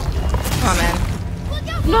 Come on, man.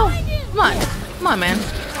 No, come on. Come on, man.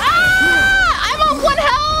 Ah! I'm on 1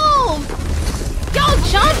 health! Y'all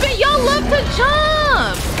jumping! Y'all love to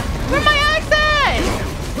jump! Where my axe at?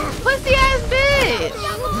 Pussy ass bitch!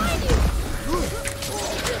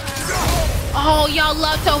 Oh, y'all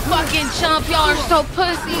love to fucking jump. Y'all are so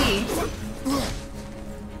pussy.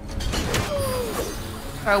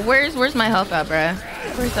 Bro, where's my health at, bruh?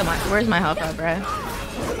 Where's my health at, bruh?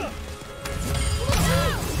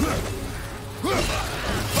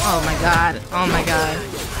 Oh my god. Oh my god.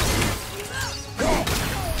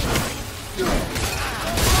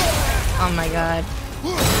 Oh my god.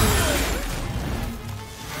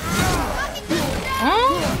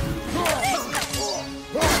 Oh?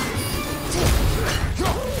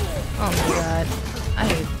 Oh my god. I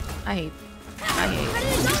hate.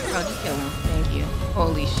 Oh, just kill him. Thank you.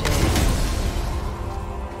 Holy shit.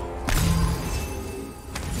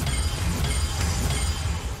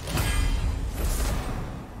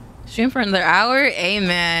 Stream for another hour?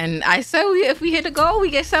 Amen. I said if we hit a goal, we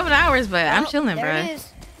get 7 hours, but I'm chilling, bro.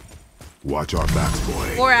 Watch our backs,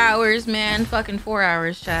 boy. 4 hours, man. Fucking 4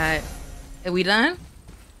 hours, chat. Are we done?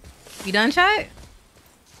 We done, chat?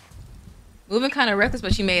 Moving kind of reckless,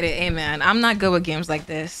 but she made it. Amen. I'm not good with games like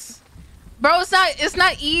this. Bro, it's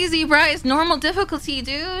not easy, bro. It's normal difficulty,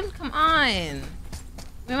 dude. Come on.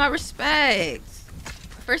 With my respect.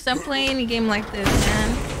 First time playing a game like this,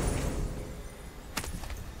 man.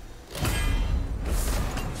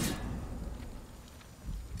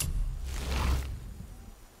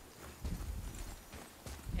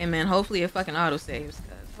 Hey man, hopefully it fucking auto saves,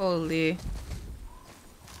 cause holy.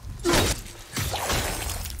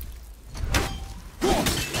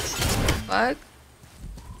 Fuck.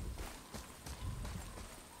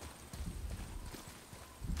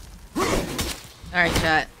 Alright,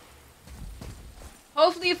 chat.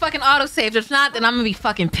 Hopefully it fucking auto saves. If not, then I'm gonna be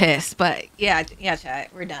fucking pissed. But yeah, chat,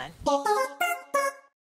 we're done.